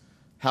Christ,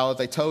 how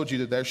they told you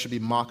that there should be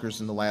mockers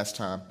in the last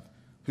time,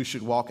 who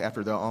should walk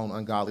after their own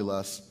ungodly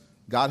lusts.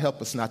 God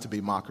help us not to be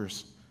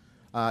mockers.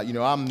 You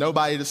know, I'm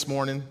nobody this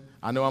morning.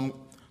 I know I'm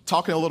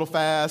talking a little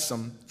fast.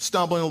 I'm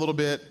stumbling a little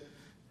bit.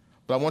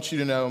 But I want you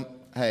to know,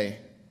 hey,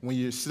 when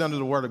you sit under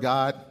the word of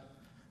God,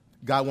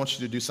 God wants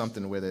you to do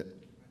something with it.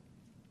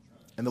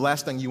 And the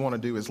last thing you want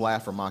to do is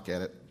laugh or mock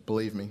at it.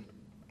 Believe me.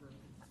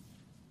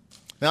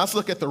 Now let's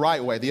look at the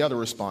right way, the other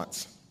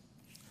response.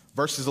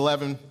 Verses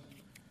 11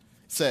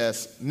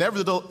 says,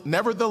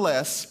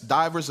 nevertheless,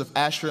 divers of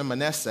Asher and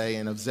Manasseh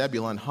and of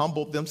Zebulun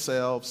humbled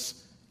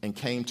themselves and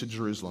came to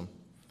Jerusalem.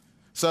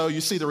 So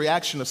you see the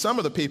reaction of some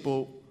of the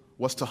people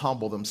was to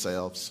humble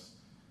themselves.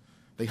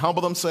 They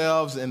humbled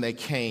themselves and they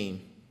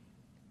came.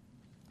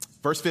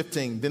 Verse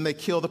 15, then they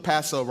killed the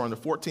Passover on the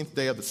 14th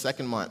day of the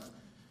second month,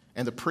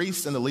 and the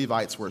priests and the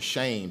Levites were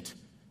ashamed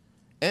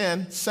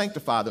and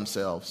sanctified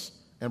themselves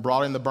and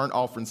brought in the burnt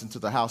offerings into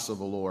the house of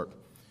the Lord.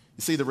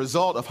 You see, the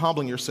result of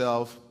humbling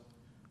yourself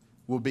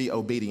will be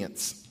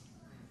obedience.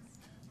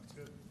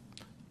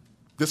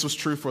 This was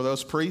true for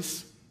those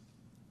priests.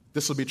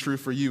 This will be true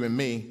for you and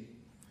me.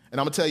 And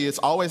I'm going to tell you, it's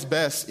always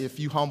best if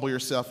you humble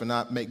yourself and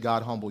not make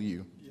God humble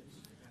you.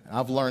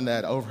 I've learned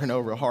that over and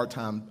over a hard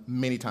time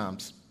many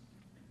times.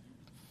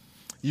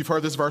 You've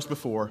heard this verse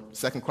before,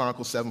 2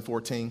 Chronicles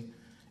 7:14.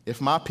 If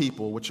my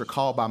people, which are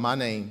called by my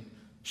name,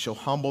 shall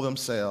humble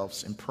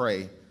themselves and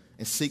pray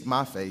and seek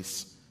my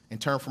face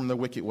and turn from their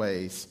wicked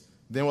ways,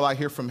 then will I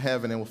hear from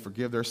heaven and will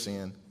forgive their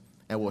sin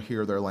and will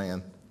heal their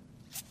land.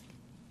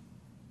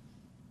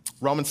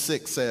 Romans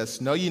 6 says,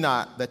 know ye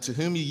not that to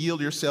whom ye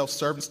yield yourselves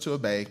servants to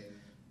obey,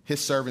 his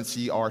servants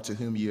ye are to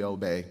whom ye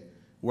obey,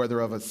 whether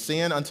of a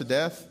sin unto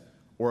death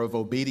or of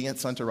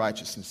obedience unto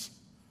righteousness.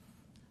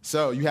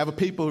 So you have a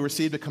people who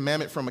received a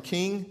commandment from a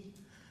king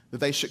that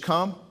they should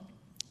come.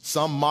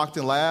 Some mocked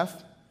and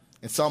laughed,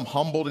 and some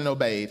humbled and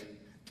obeyed.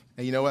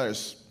 And you know what?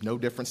 There's no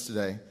difference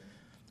today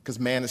because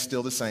man is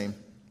still the same.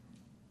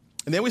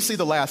 And then we see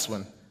the last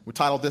one. We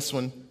titled this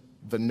one,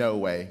 The No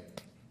Way.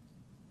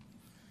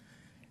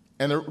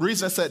 And the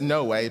reason I said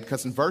no way,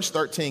 because in verse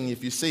 13,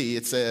 if you see,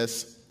 it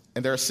says,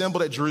 and there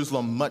assembled at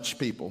Jerusalem much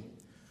people.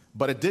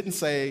 But it didn't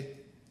say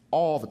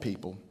all the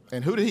people.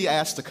 And who did he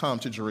ask to come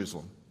to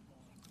Jerusalem?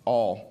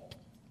 All.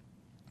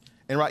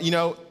 And right, you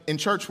know, in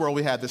church world,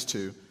 we had this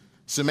too.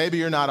 So maybe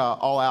you're not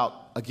all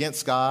out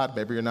against God.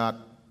 Maybe you're not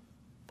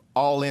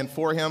all in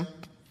for him.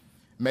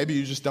 Maybe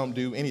you just don't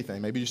do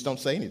anything. Maybe you just don't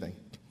say anything.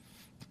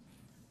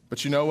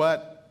 But you know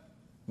what?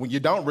 When you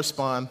don't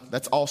respond,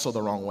 that's also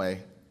the wrong way.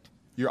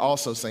 You're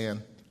also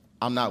saying,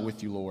 I'm not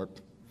with you, Lord.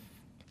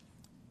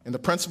 And the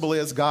principle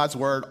is God's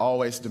word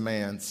always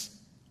demands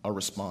a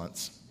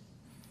response.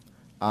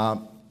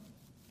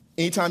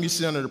 Anytime you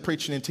sit under the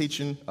preaching and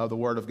teaching of the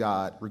word of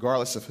God,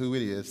 regardless of who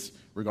it is,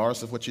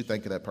 regardless of what you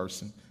think of that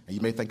person, and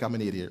you may think I'm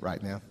an idiot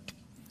right now,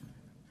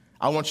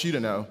 I want you to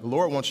know, the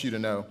Lord wants you to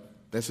know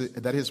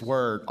that his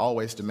word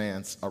always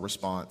demands a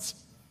response.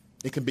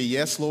 It could be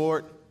yes,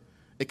 Lord.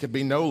 It could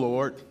be no,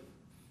 Lord.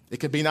 It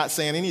could be not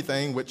saying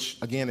anything, which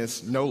again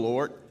is no,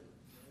 Lord,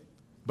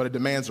 but it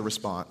demands a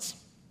response.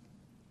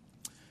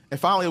 And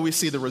finally, we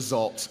see the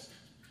result.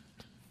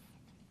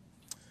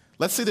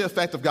 Let's see the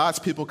effect of God's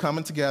people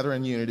coming together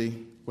in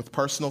unity with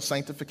personal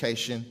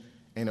sanctification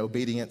and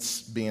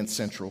obedience being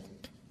central.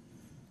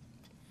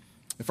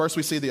 And first,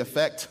 we see the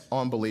effect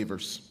on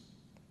believers.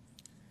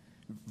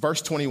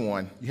 Verse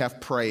 21, you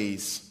have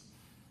praise.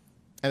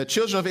 And the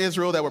children of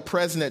Israel that were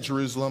present at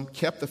Jerusalem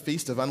kept the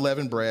feast of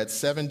unleavened bread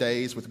 7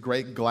 days with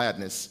great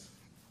gladness.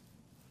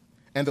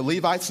 And the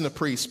Levites and the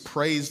priests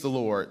praised the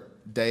Lord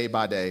day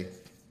by day.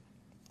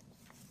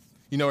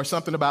 You know, there's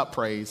something about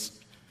praise.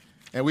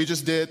 And we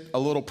just did a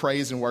little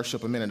praise and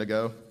worship a minute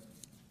ago.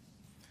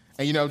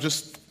 And, you know,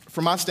 just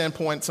from my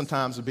standpoint,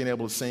 sometimes of being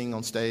able to sing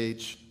on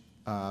stage,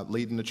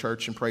 leading the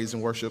church in praise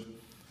and worship.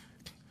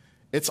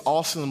 It's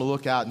awesome to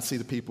look out and see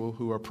the people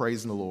who are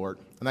praising the Lord.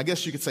 And I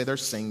guess you could say they're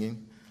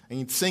singing.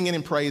 And singing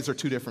and praise are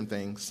two different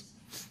things.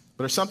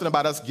 But there's something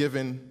about us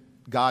giving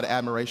God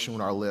admiration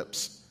with our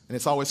lips. And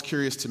it's always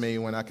curious to me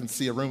when I can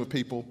see a room of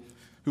people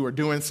who are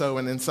doing so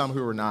and then some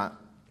who are not.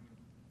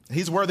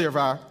 He's worthy of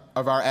our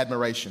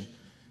admiration.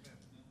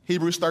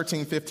 Hebrews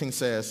 13:15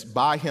 says,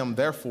 "By him,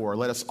 therefore,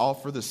 let us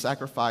offer the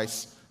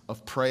sacrifice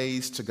of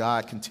praise to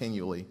God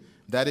continually.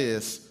 That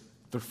is,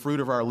 the fruit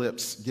of our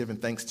lips giving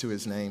thanks to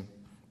his name."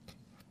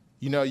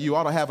 You know, you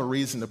ought to have a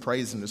reason to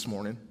praise him this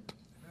morning.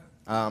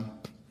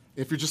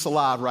 If you're just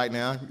alive right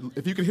now,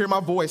 if you can hear my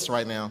voice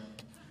right now,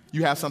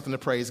 you have something to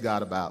praise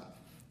God about.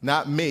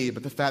 Not me,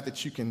 but the fact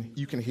that you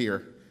can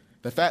hear,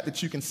 the fact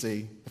that you can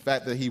see, the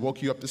fact that he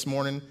woke you up this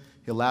morning,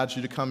 he allowed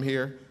you to come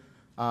here.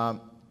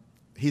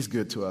 He's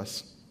good to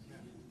us.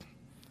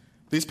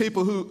 These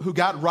people who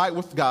got right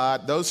with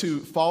God, those who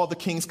followed the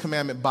king's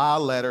commandment by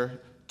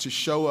letter to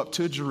show up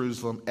to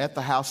Jerusalem at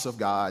the house of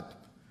God,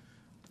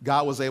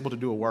 God was able to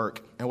do a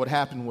work. And what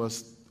happened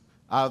was,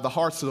 out of the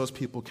hearts of those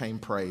people came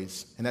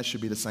praise. And that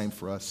should be the same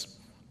for us.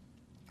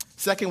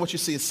 Second, what you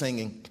see is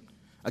singing.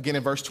 Again,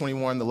 in verse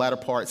 21, the latter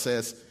part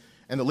says,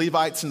 "And the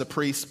Levites and the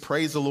priests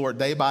praise the Lord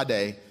day by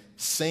day,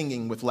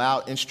 singing with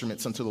loud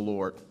instruments unto the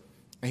Lord."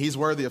 And he's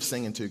worthy of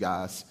singing to,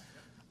 guys.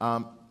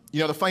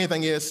 The funny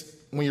thing is,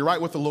 when you're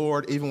right with the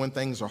Lord, even when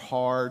things are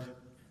hard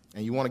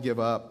and you want to give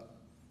up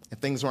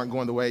and things aren't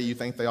going the way you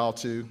think they ought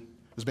to,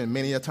 there's been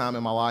many a time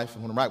in my life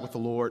when I'm right with the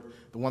Lord,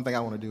 the one thing I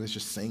want to do is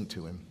just sing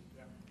to him.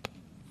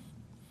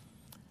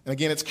 And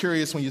again, it's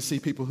curious when you see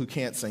people who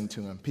can't sing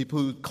to him, people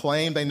who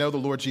claim they know the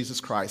Lord Jesus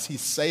Christ. He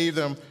saved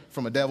them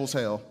from a devil's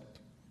hell,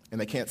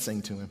 and they can't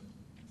sing to him.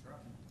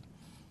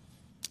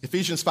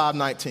 Ephesians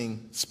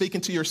 5:19, "Speaking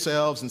to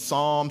yourselves in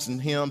psalms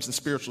and hymns and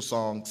spiritual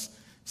songs,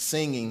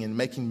 singing and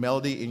making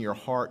melody in your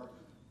heart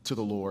to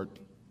the Lord."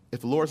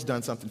 If the Lord's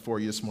done something for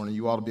you this morning,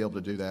 you ought to be able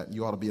to do that.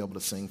 You ought to be able to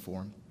sing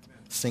for him,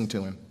 sing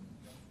to him.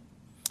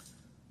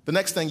 The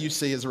next thing you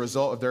see as a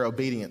result of their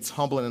obedience,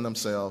 humbling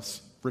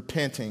themselves,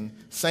 repenting,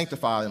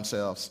 sanctifying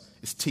themselves,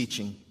 is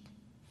teaching.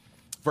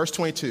 Verse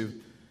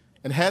 22,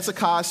 "And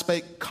Hezekiah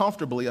spake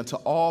comfortably unto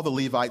all the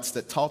Levites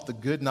that taught the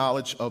good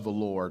knowledge of the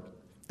Lord,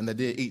 and they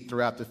did eat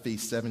throughout the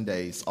feast 7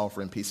 days,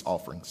 offering peace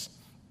offerings."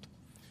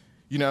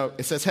 You know,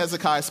 it says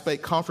Hezekiah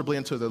spake comfortably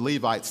unto the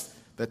Levites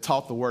that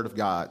taught the word of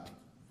God.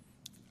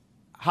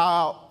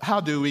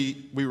 How do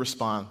we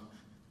respond?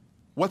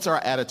 What's our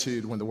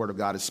attitude when the word of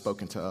God is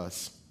spoken to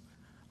us?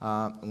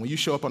 When you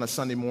show up on a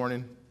Sunday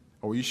morning,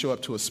 or when you show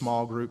up to a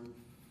small group,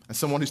 and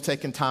someone who's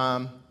taken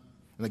time,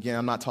 and again,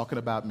 I'm not talking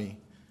about me,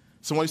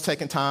 someone who's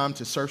taken time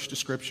to search the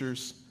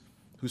scriptures,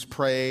 who's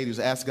prayed, who's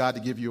asked God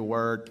to give you a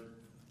word,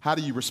 how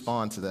do you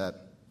respond to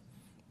that?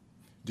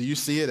 Do you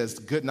see it as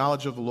good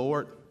knowledge of the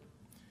Lord?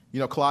 You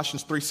know,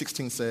 Colossians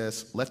 3:16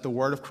 says, "Let the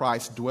word of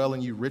Christ dwell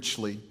in you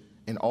richly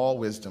in all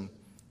wisdom,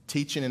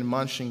 teaching and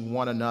admonishing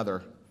one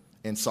another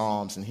in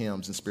psalms and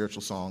hymns and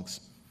spiritual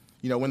songs."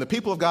 You know, when the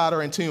people of God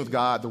are in tune with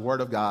God, the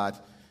word of God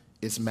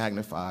is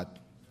magnified.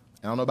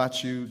 And I don't know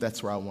about you,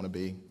 that's where I want to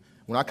be.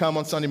 When I come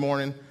on Sunday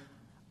morning,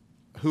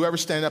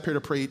 whoever's standing up here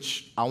to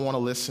preach, I want to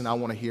listen, I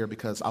want to hear,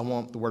 because I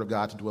want the word of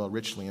God to dwell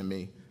richly in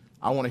me.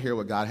 I want to hear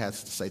what God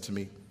has to say to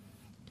me.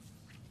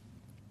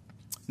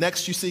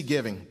 Next, you see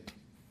giving.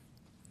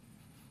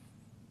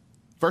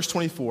 Verse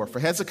 24, "For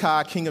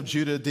Hezekiah, king of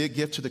Judah, did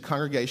give to the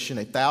congregation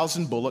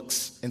 1,000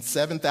 bullocks and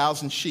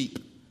 7,000 sheep.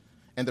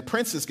 And the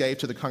princes gave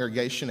to the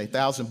congregation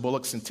 1,000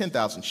 bullocks and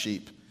 10,000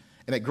 sheep.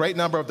 And a great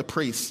number of the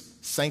priests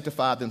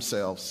sanctified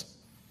themselves."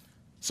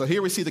 So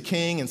here we see the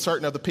king and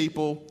certain of the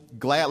people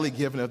gladly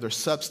giving of their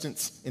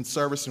substance in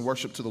service and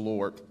worship to the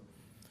Lord.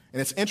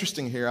 And it's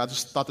interesting here, I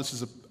just thought this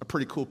was a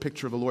pretty cool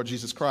picture of the Lord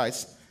Jesus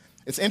Christ.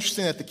 It's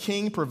interesting that the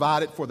king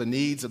provided for the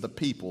needs of the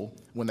people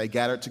when they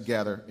gathered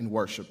together in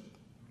worship.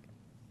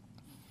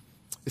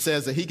 It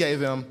says that he gave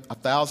them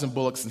 1,000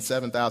 bullocks and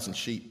 7,000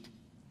 sheep.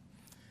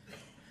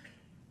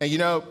 And you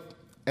know,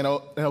 and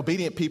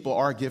obedient people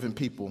are given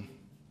people.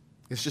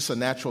 It's just a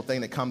natural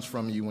thing that comes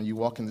from you when you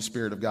walk in the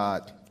Spirit of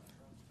God.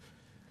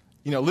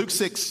 You know, Luke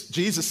 6,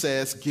 Jesus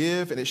says,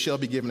 "Give, and it shall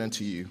be given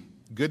unto you.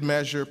 Good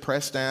measure,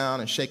 pressed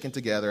down and shaken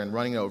together, and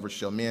running over,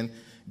 shall men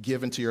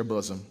give into your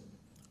bosom.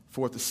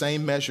 For with the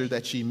same measure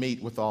that ye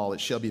meet withal,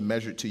 it shall be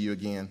measured to you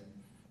again."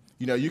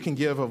 You know, you can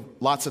give of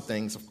lots of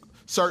things.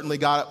 Certainly,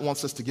 God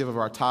wants us to give of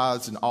our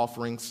tithes and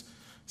offerings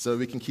so that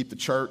we can keep the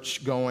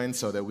church going,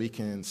 so that we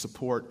can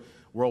support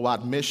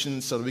worldwide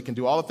missions, so that we can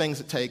do all the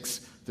things it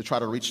takes to try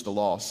to reach the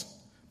lost.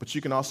 But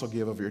you can also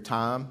give of your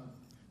time.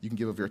 You can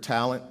give of your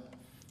talent.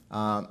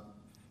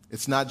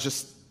 It's not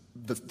just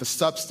the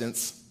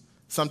substance.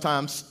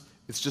 Sometimes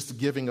it's just the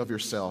giving of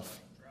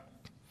yourself.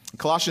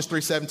 Colossians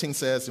 3:17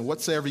 says, "And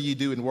whatsoever ye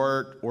do in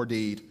word or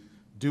deed,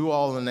 do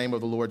all in the name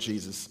of the Lord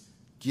Jesus,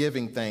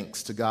 giving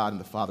thanks to God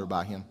and the Father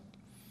by him."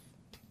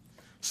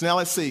 So now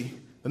let's see.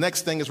 The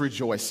next thing is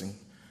rejoicing.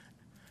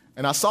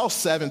 And I saw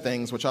 7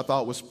 things, which I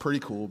thought was pretty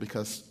cool,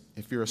 because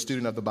if you're a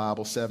student of the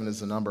Bible, 7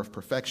 is the number of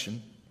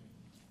perfection.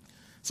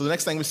 So the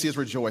next thing we see is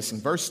rejoicing.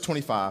 Verse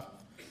 25.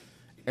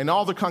 And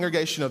all the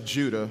congregation of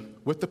Judah,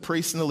 with the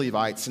priests and the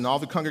Levites, and all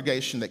the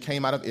congregation that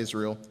came out of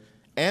Israel,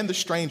 and the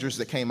strangers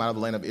that came out of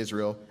the land of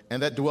Israel,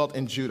 and that dwelt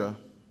in Judah,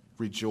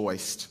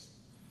 rejoiced.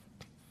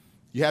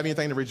 You have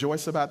anything to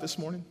rejoice about this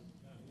morning?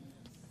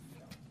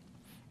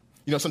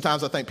 You know,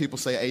 sometimes I think people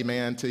say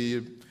amen to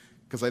you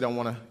because they don't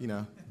want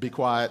to, be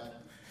quiet.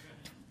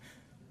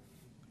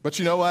 But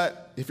you know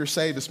what? If you're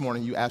saved this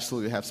morning, you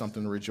absolutely have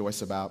something to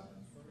rejoice about.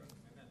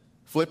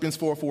 Philippians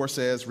 4:4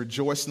 says,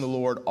 rejoice in the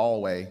Lord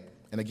always.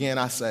 And again,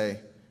 I say,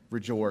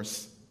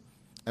 rejoice.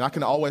 And I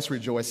can always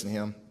rejoice in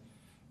him.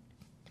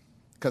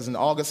 Because in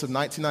August of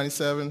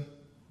 1997,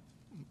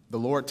 the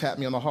Lord tapped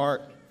me on the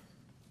heart,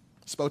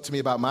 spoke to me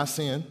about my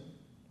sin.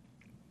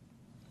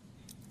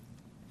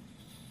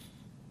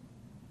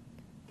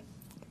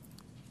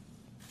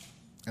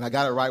 And I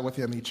got it right with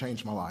him. He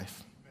changed my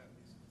life.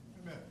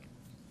 Amen.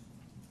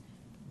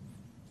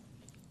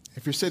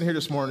 If you're sitting here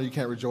this morning and you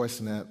can't rejoice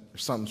in that,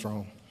 something's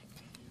wrong.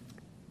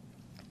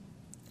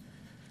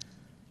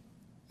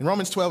 In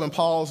Romans 12, when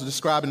Paul's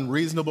describing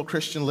reasonable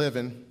Christian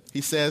living,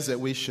 he says that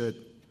we should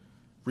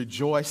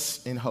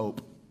rejoice in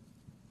hope,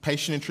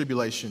 patient in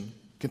tribulation,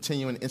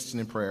 continue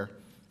instant in prayer.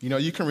 You know,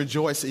 you can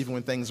rejoice even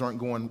when things aren't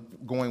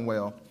going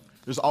well.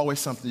 There's always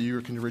something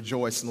you can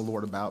rejoice in the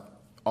Lord about,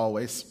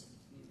 always.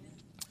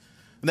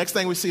 The next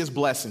thing we see is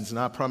blessings, and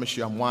I promise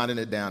you I'm winding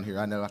it down here.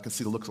 I know I can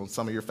see the looks on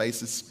some of your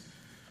faces.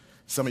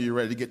 Some of you are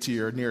ready to get to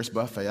your nearest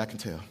buffet, I can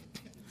tell.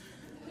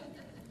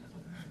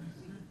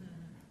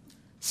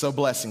 So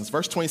blessings.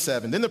 Verse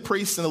 27, then the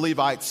priests and the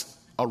Levites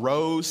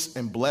arose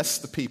and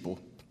blessed the people.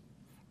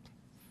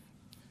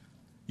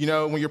 You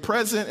know, when you're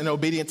present and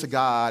obedient to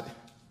God,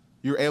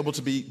 you're able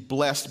to be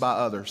blessed by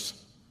others.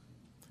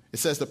 It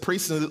says the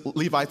priests and the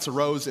Levites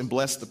arose and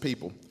blessed the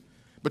people.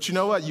 But you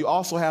know what? You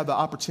also have the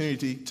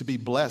opportunity to be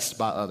blessed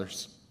by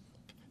others.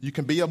 You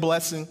can be a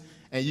blessing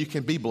and you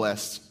can be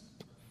blessed.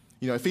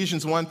 You know,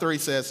 Ephesians 1:3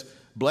 says,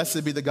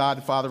 blessed be the God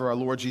and Father of our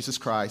Lord Jesus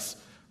Christ,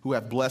 who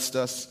hath blessed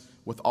us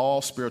with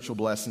all spiritual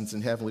blessings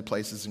in heavenly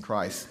places in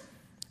Christ.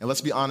 And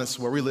let's be honest,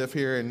 where we live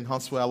here in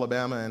Huntsville,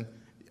 Alabama, and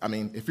I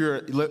mean, if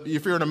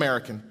you're an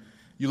American,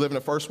 you live in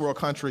a first world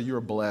country,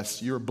 you're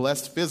blessed. You're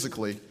blessed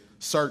physically,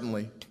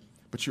 certainly,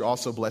 but you're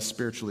also blessed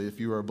spiritually if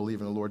you are a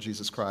believer in the Lord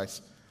Jesus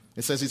Christ.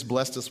 It says he's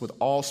blessed us with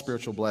all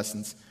spiritual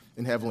blessings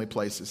in heavenly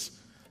places.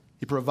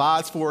 He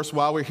provides for us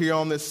while we're here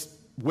on this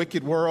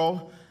wicked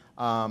world.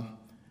 I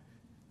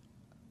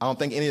don't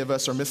think any of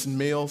us are missing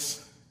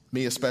meals,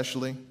 me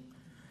especially.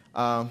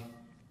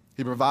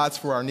 He provides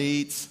for our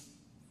needs.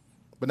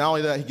 But not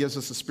only that, he gives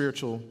us the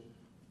spiritual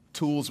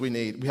tools we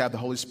need. We have the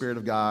Holy Spirit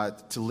of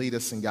God to lead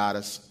us and guide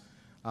us.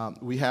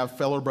 We have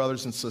fellow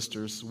brothers and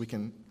sisters we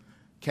can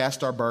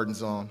cast our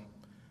burdens on.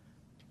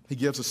 He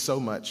gives us so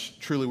much.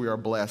 Truly, we are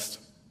blessed.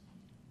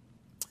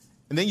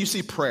 And then you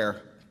see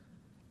prayer.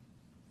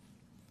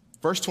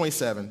 Verse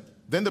 27,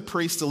 then the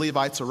priests, the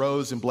Levites,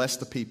 arose and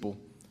blessed the people,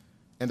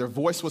 and their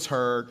voice was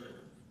heard,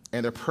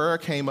 and their prayer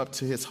came up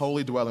to his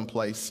holy dwelling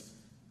place,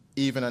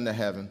 even unto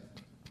heaven.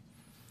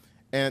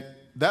 And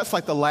that's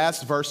like the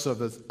last verse of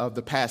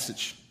the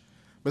passage.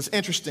 But it's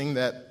interesting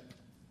that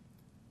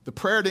the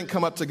prayer didn't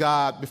come up to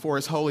God before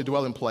his holy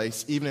dwelling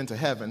place, even into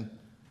heaven,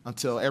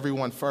 until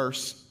everyone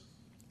first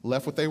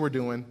left what they were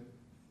doing,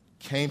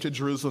 came to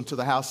Jerusalem to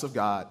the house of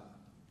God,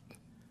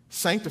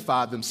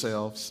 sanctified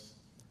themselves,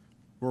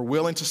 were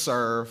willing to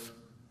serve,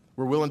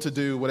 were willing to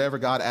do whatever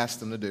God asked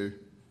them to do.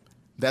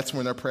 That's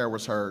when their prayer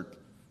was heard.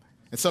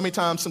 And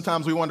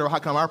sometimes we wonder how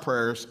come our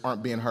prayers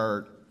aren't being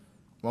heard.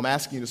 Well, I'm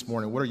asking you this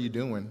morning, what are you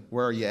doing?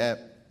 Where are you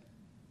at?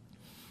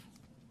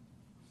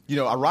 You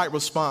know, a right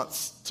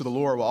response to the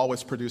Lord will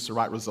always produce the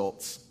right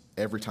results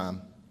every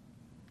time.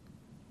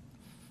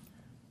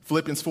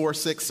 Philippians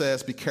 4:6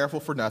 says, be careful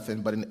for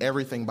nothing, but in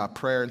everything by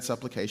prayer and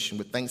supplication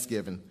with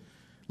thanksgiving,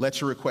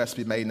 let your requests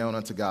be made known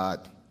unto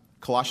God.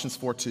 Colossians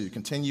 4:2,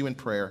 continue in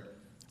prayer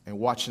and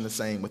watching the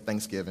same with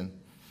thanksgiving.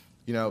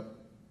 You know,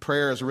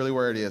 prayer is really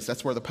where it is.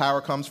 That's where the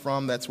power comes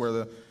from. That's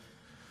where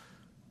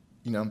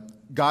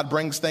God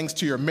brings things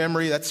to your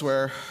memory. That's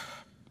where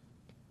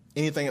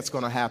anything that's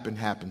going to happen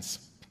happens.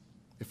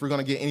 If we're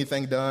going to get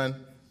anything done,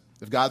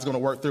 if God's going to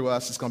work through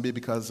us, it's going to be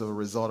because of a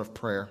result of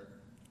prayer.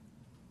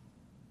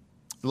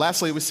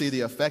 Lastly, we see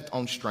the effect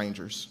on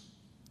strangers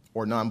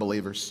or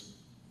non-believers.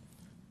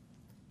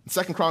 In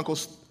 2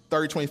 Chronicles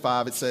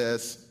 30:25, it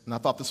says, and I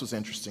thought this was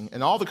interesting,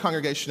 and all the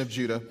congregation of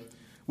Judah,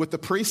 with the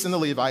priests and the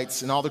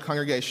Levites, and all the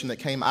congregation that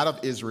came out of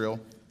Israel,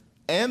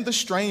 and the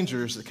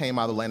strangers that came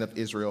out of the land of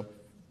Israel,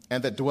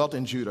 and that dwelt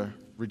in Judah,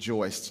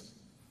 rejoiced.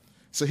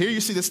 So here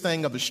you see this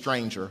thing of the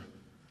stranger.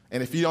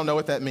 And if you don't know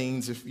what that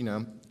means, this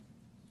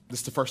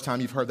is the first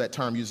time you've heard that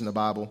term used in the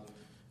Bible.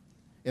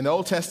 In the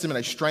Old Testament,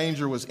 a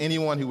stranger was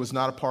anyone who was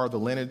not a part of the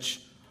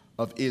lineage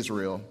of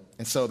Israel.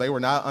 And so they were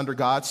not under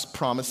God's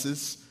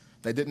promises.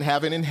 They didn't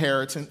have an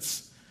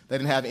inheritance. They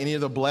didn't have any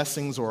of the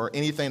blessings or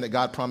anything that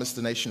God promised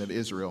the nation of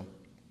Israel.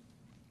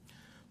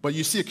 But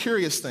you see a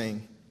curious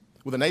thing.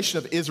 When the nation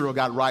of Israel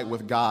got right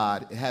with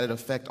God, it had an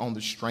effect on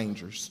the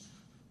strangers.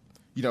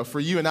 You know, for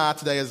you and I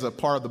today as a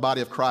part of the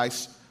body of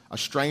Christ, a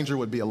stranger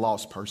would be a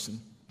lost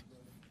person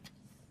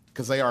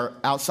because they are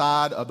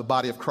outside of the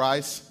body of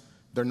Christ.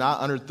 They're not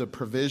under the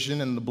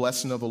provision and the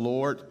blessing of the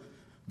Lord.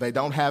 They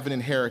don't have an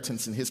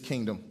inheritance in his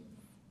kingdom.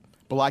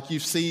 But like you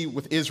see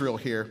with Israel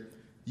here,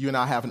 you and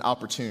I have an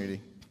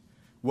opportunity.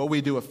 What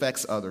we do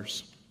affects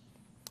others.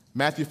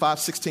 Matthew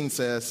 5:16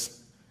 says,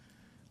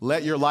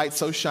 "Let your light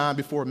so shine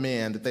before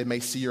men that they may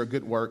see your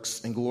good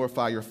works and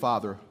glorify your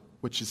Father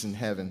which is in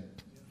heaven."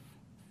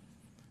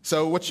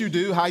 So what you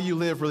do, how you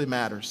live really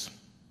matters.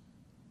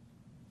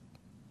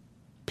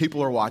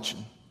 People are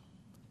watching.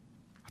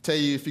 I tell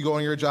you, if you go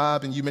on your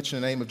job and you mention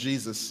the name of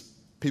Jesus,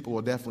 people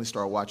will definitely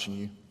start watching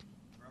you.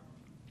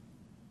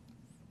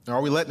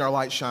 Are we letting our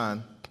light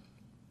shine?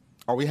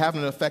 Are we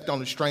having an effect on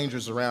the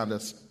strangers around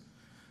us?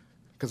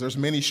 Because there's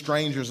many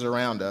strangers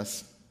around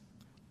us,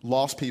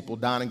 lost people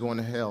dying and going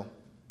to hell.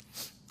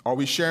 Are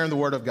we sharing the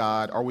word of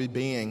God? Are we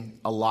being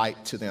a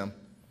light to them?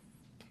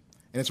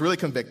 And it's really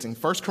convicting.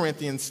 1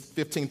 Corinthians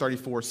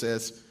 15:34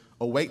 says,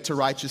 "Awake to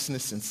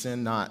righteousness and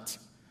sin not,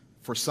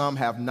 for some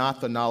have not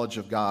the knowledge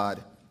of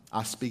God.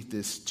 I speak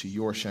this to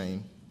your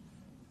shame."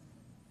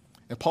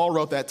 And Paul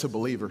wrote that to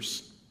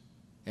believers.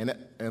 And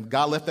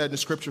God left that in the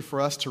scripture for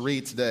us to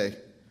read today.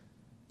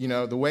 You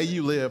know, the way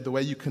you live, the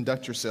way you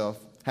conduct yourself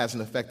has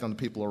an effect on the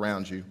people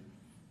around you.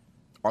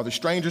 Are the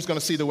strangers going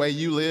to see the way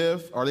you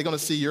live? Are they going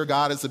to see your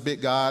God as a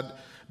big God?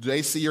 Do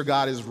they see your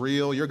God is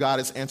real? Your God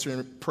is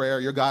answering prayer.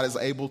 Your God is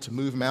able to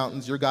move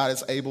mountains. Your God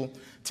is able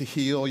to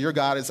heal. Your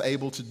God is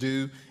able to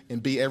do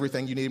and be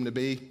everything you need him to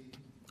be.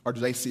 Or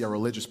do they see a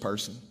religious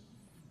person?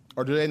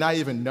 Or do they not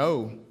even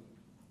know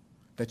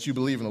that you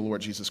believe in the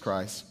Lord Jesus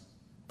Christ?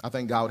 I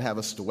think God would have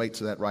us to wait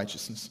to that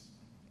righteousness.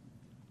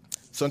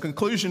 So in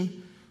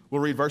conclusion,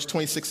 we'll read verse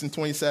 26 and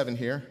 27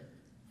 here.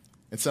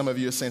 And some of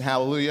you are saying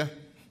hallelujah.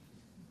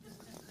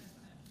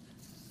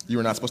 You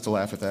were not supposed to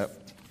laugh at that.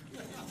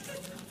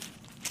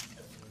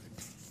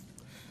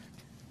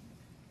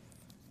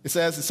 It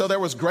says, "So there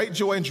was great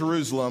joy in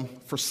Jerusalem,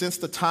 for since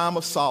the time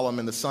of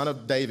Solomon, the son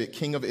of David,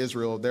 king of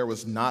Israel, there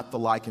was not the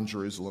like in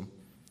Jerusalem.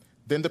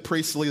 Then the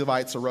priests and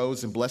Levites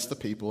arose and blessed the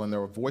people, and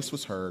their voice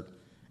was heard,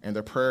 and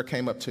their prayer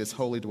came up to his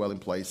holy dwelling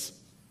place,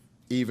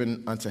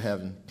 even unto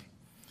heaven."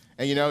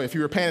 And you know, if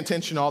you were paying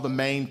attention, all the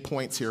main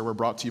points here were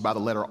brought to you by the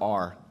letter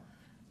R,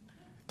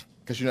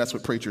 because you know that's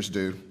what preachers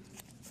do.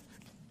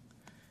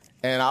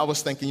 And I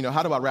was thinking, you know,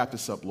 how do I wrap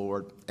this up,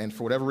 Lord? And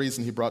for whatever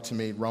reason, he brought to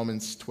me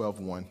Romans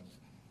 12:1.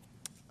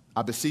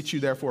 "I beseech you,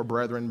 therefore,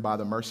 brethren, by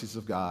the mercies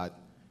of God,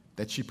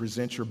 that ye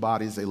present your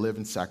bodies a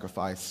living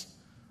sacrifice,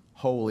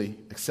 holy,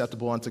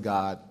 acceptable unto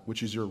God,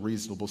 which is your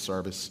reasonable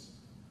service."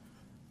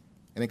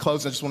 And in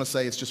closing, I just want to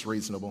say it's just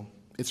reasonable.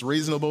 It's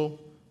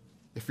reasonable,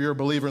 if you're a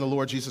believer in the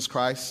Lord Jesus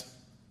Christ,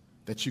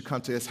 that you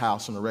come to his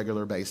house on a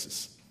regular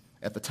basis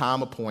at the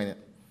time appointed.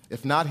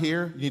 If not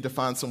here, you need to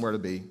find somewhere to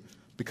be,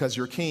 because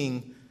your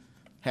King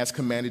has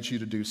commanded you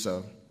to do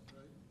so.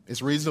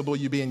 It's reasonable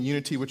you be in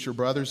unity with your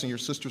brothers and your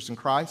sisters in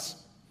Christ.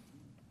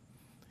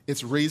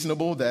 It's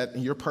reasonable that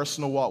in your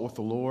personal walk with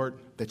the Lord,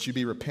 that you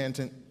be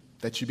repentant,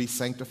 that you be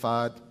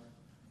sanctified.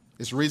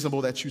 It's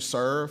reasonable that you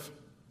serve.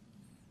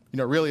 You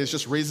know, really, it's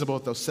just reasonable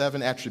with those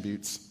 7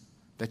 attributes,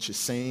 that you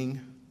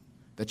sing,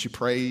 that you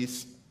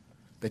praise,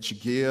 that you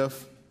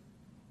give.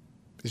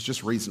 It's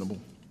just reasonable.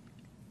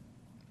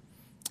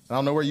 I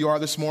don't know where you are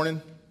this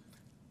morning.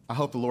 I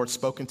hope the Lord's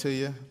spoken to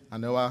you. I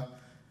know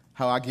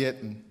how I get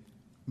and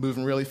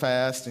moving really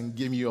fast and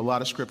giving you a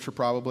lot of scripture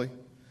probably.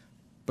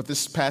 But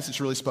this passage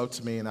really spoke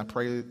to me, and I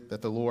pray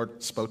that the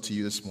Lord spoke to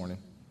you this morning.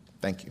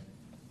 Thank you.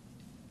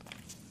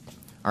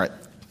 All right,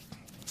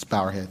 let's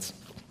bow our heads.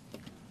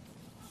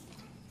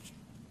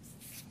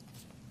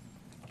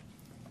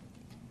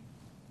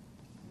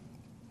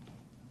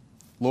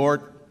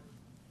 Lord,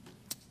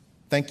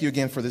 thank you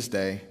again for this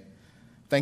day.